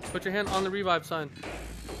 Like, put your hand on the revive sign.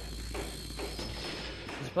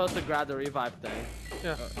 You're supposed to grab the revive thing.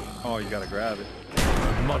 Yeah. Oh, you gotta grab it.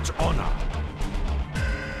 Much honor.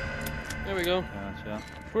 There we go. Gotcha.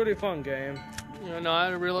 Pretty fun game. Yeah, no, I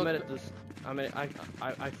had to reload.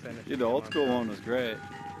 I finished. Dude, the old school one was great.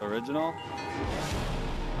 Original?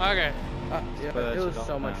 Okay. Yeah, But it was that's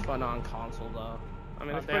so much fun. fun on console though. I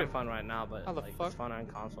mean, Oh, it's pretty damn. fun right now, but How the like, fuck? it's fun on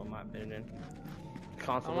console, in my opinion. I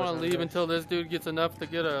Console. want to versus leave this. until this dude gets enough to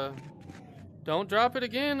get a. Don't drop it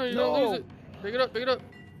again, or you're gonna lose it. Pick it up. Pick it up.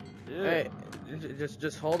 Yeah. Hey,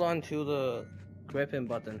 just hold on to the gripping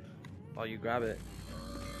button while you grab it.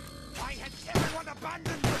 Why has everyone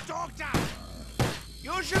abandoned the doctor?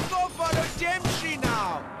 You should go for the Dempsey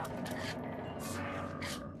now.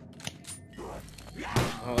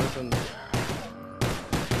 Oh, listen.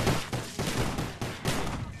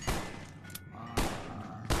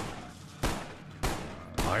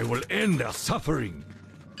 I will end their suffering.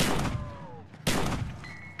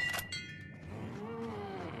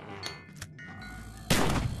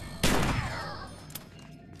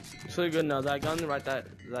 So good now, that gun right that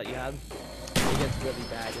you had, it gets really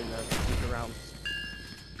bad in the future rounds.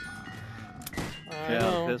 I Yeah,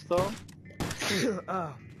 know. Oh, pistol?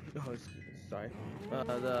 sorry.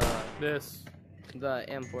 The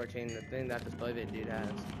M14, the thing that the Spivit dude has.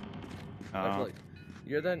 Look,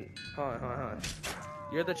 you're the hold on.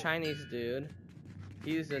 You're the Chinese dude.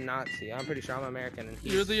 He's the Nazi. I'm pretty sure I'm American, and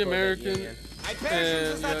he's You're the Soviet American. Union. My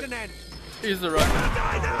patience is at an end. He's the Russian.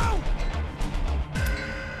 Die now!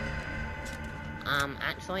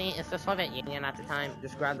 Actually, it's the Soviet Union at the time.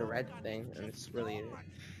 Just grab the red thing, and it's really.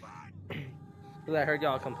 Cause I heard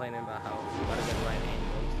y'all complaining about how you gotta get right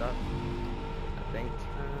angle and stuff. I think.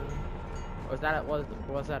 Was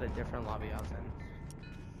that a different lobby I was in?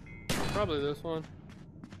 Probably this one.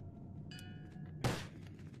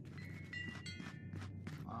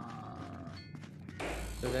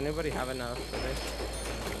 Does anybody have enough for this?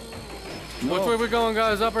 Which way we going,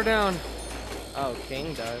 guys? Up or down? Oh,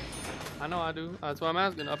 King does. I know I do. That's why I'm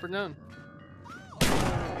asking. Up or down?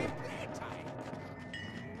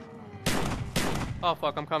 Oh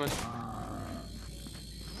fuck! I'm coming.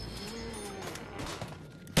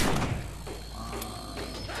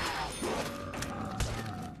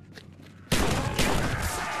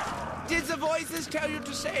 Did the voices tell you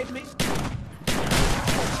to save me?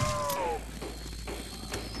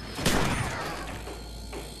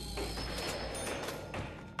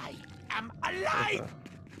 I am alive!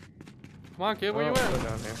 Come on, kid. Where you Go at?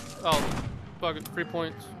 down here. Oh, fuck it. 3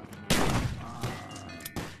 points.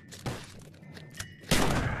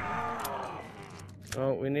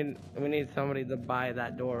 Oh, we need somebody to buy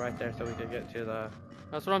that door right there so we could get to the.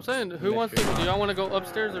 That's what I'm saying. Who wants to? Do y'all want to go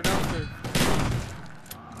upstairs or downstairs?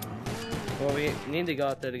 Well, we need to go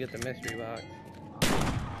out there to get the mystery box.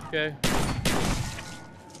 Okay.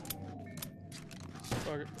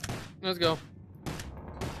 Fuck it. Let's go.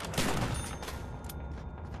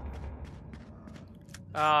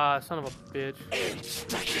 Ah, son of a bitch.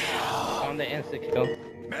 On the insta kill.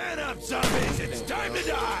 Man up, zombies! It's time to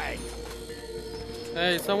die!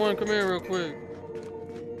 Hey, someone come here real quick.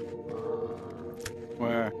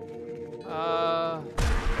 Where? If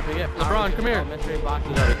we get LeBron, come here. Mystery box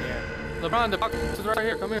is over here. LeBron, the box is right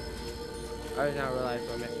here. Come here. I did not realize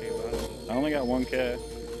what mystery box. I only got 1K.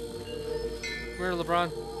 Come here,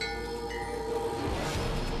 LeBron.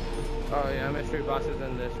 Oh yeah, mystery box is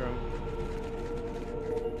in this room.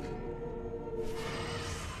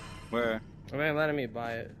 Where? I mean, letting me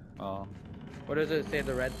buy it. Oh. What does it say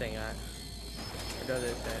the red thing at? Or does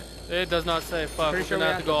it say? It does not say fuck. Pretty We're sure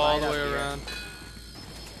gonna we have to go buy all it the up way here. around.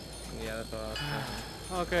 Yeah, that's what I was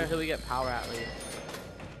thinking. Okay. Until we get power at least.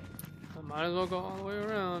 I might as well go all the way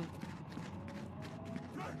around.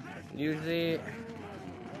 Usually,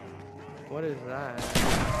 what is that?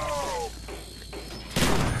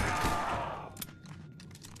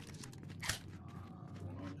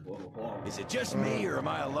 Is it just me, or am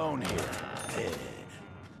I alone here?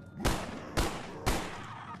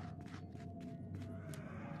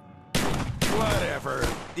 Whatever.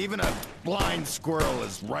 Even a blind squirrel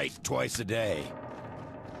is right twice a day.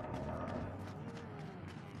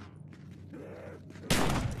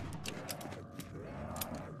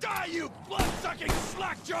 Die, you blood-sucking,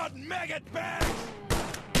 slack-jawed maggot bags!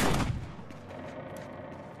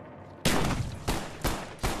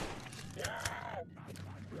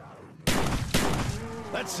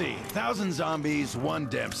 Let's see. 1,000 zombies, 1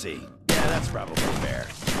 Dempsey. Yeah, that's probably fair.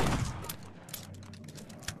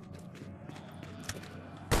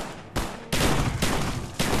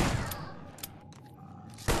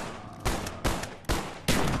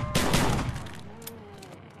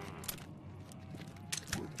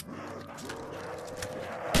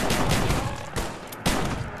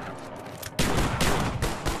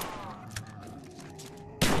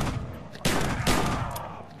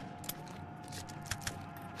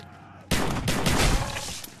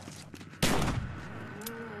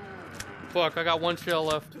 Fuck, I got one shell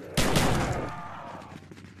left.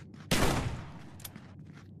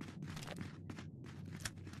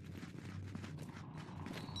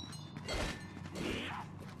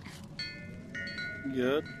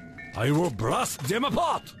 Good. I will blast them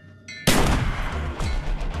apart!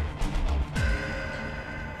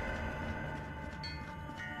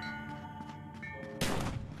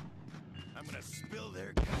 I'm gonna spill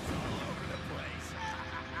their guts all over the place.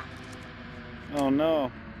 Oh no.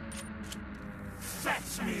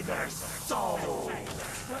 Fetch me their soul!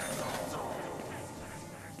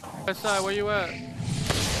 West side, where you at?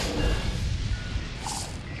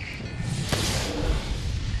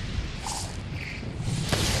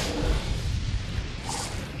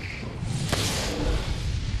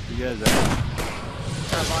 You guys at?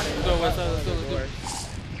 I bought it. Let's go west side, let's go, let's go.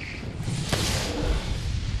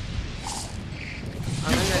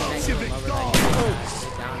 I'm in the tank room over there.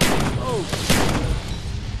 Oh!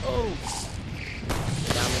 Oh!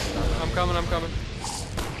 I'm coming, I'm coming.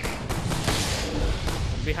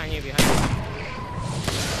 Behind you, behind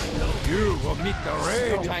you. You will meet the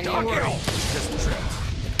rage of Behind Dark you. Elf. Just trip.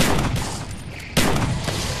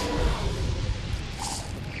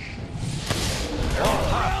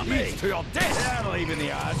 All leads to your death. That'll even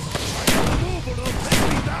the odds. I gotta move or they'll take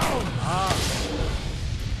me down.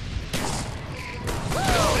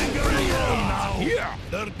 Finger in the room now. Here.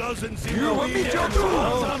 There doesn't seem to be any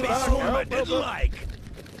zombie swarm I didn't like.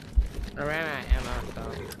 I ran out of ammo, so.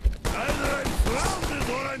 Either I'm surrounded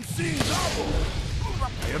or I'm seeing double.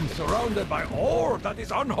 I am surrounded by all that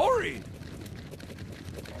is unhurried.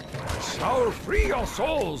 Shall free your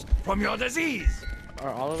souls from your disease.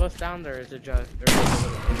 Are all of us down there, or is it just... We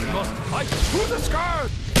must fight through the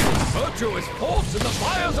scourge. Virtue is forced in the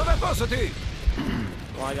fires of adversity.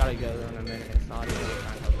 Well, I gotta go there in a minute. It's not even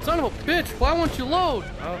time. Son of a bitch, why won't you load?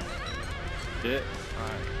 Oh. Shit.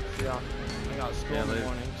 Alright. See y'all. I got school in the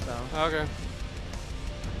morning, so. Okay.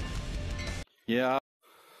 Yeah.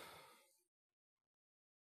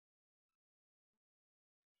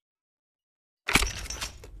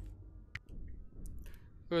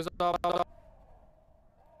 Who's up?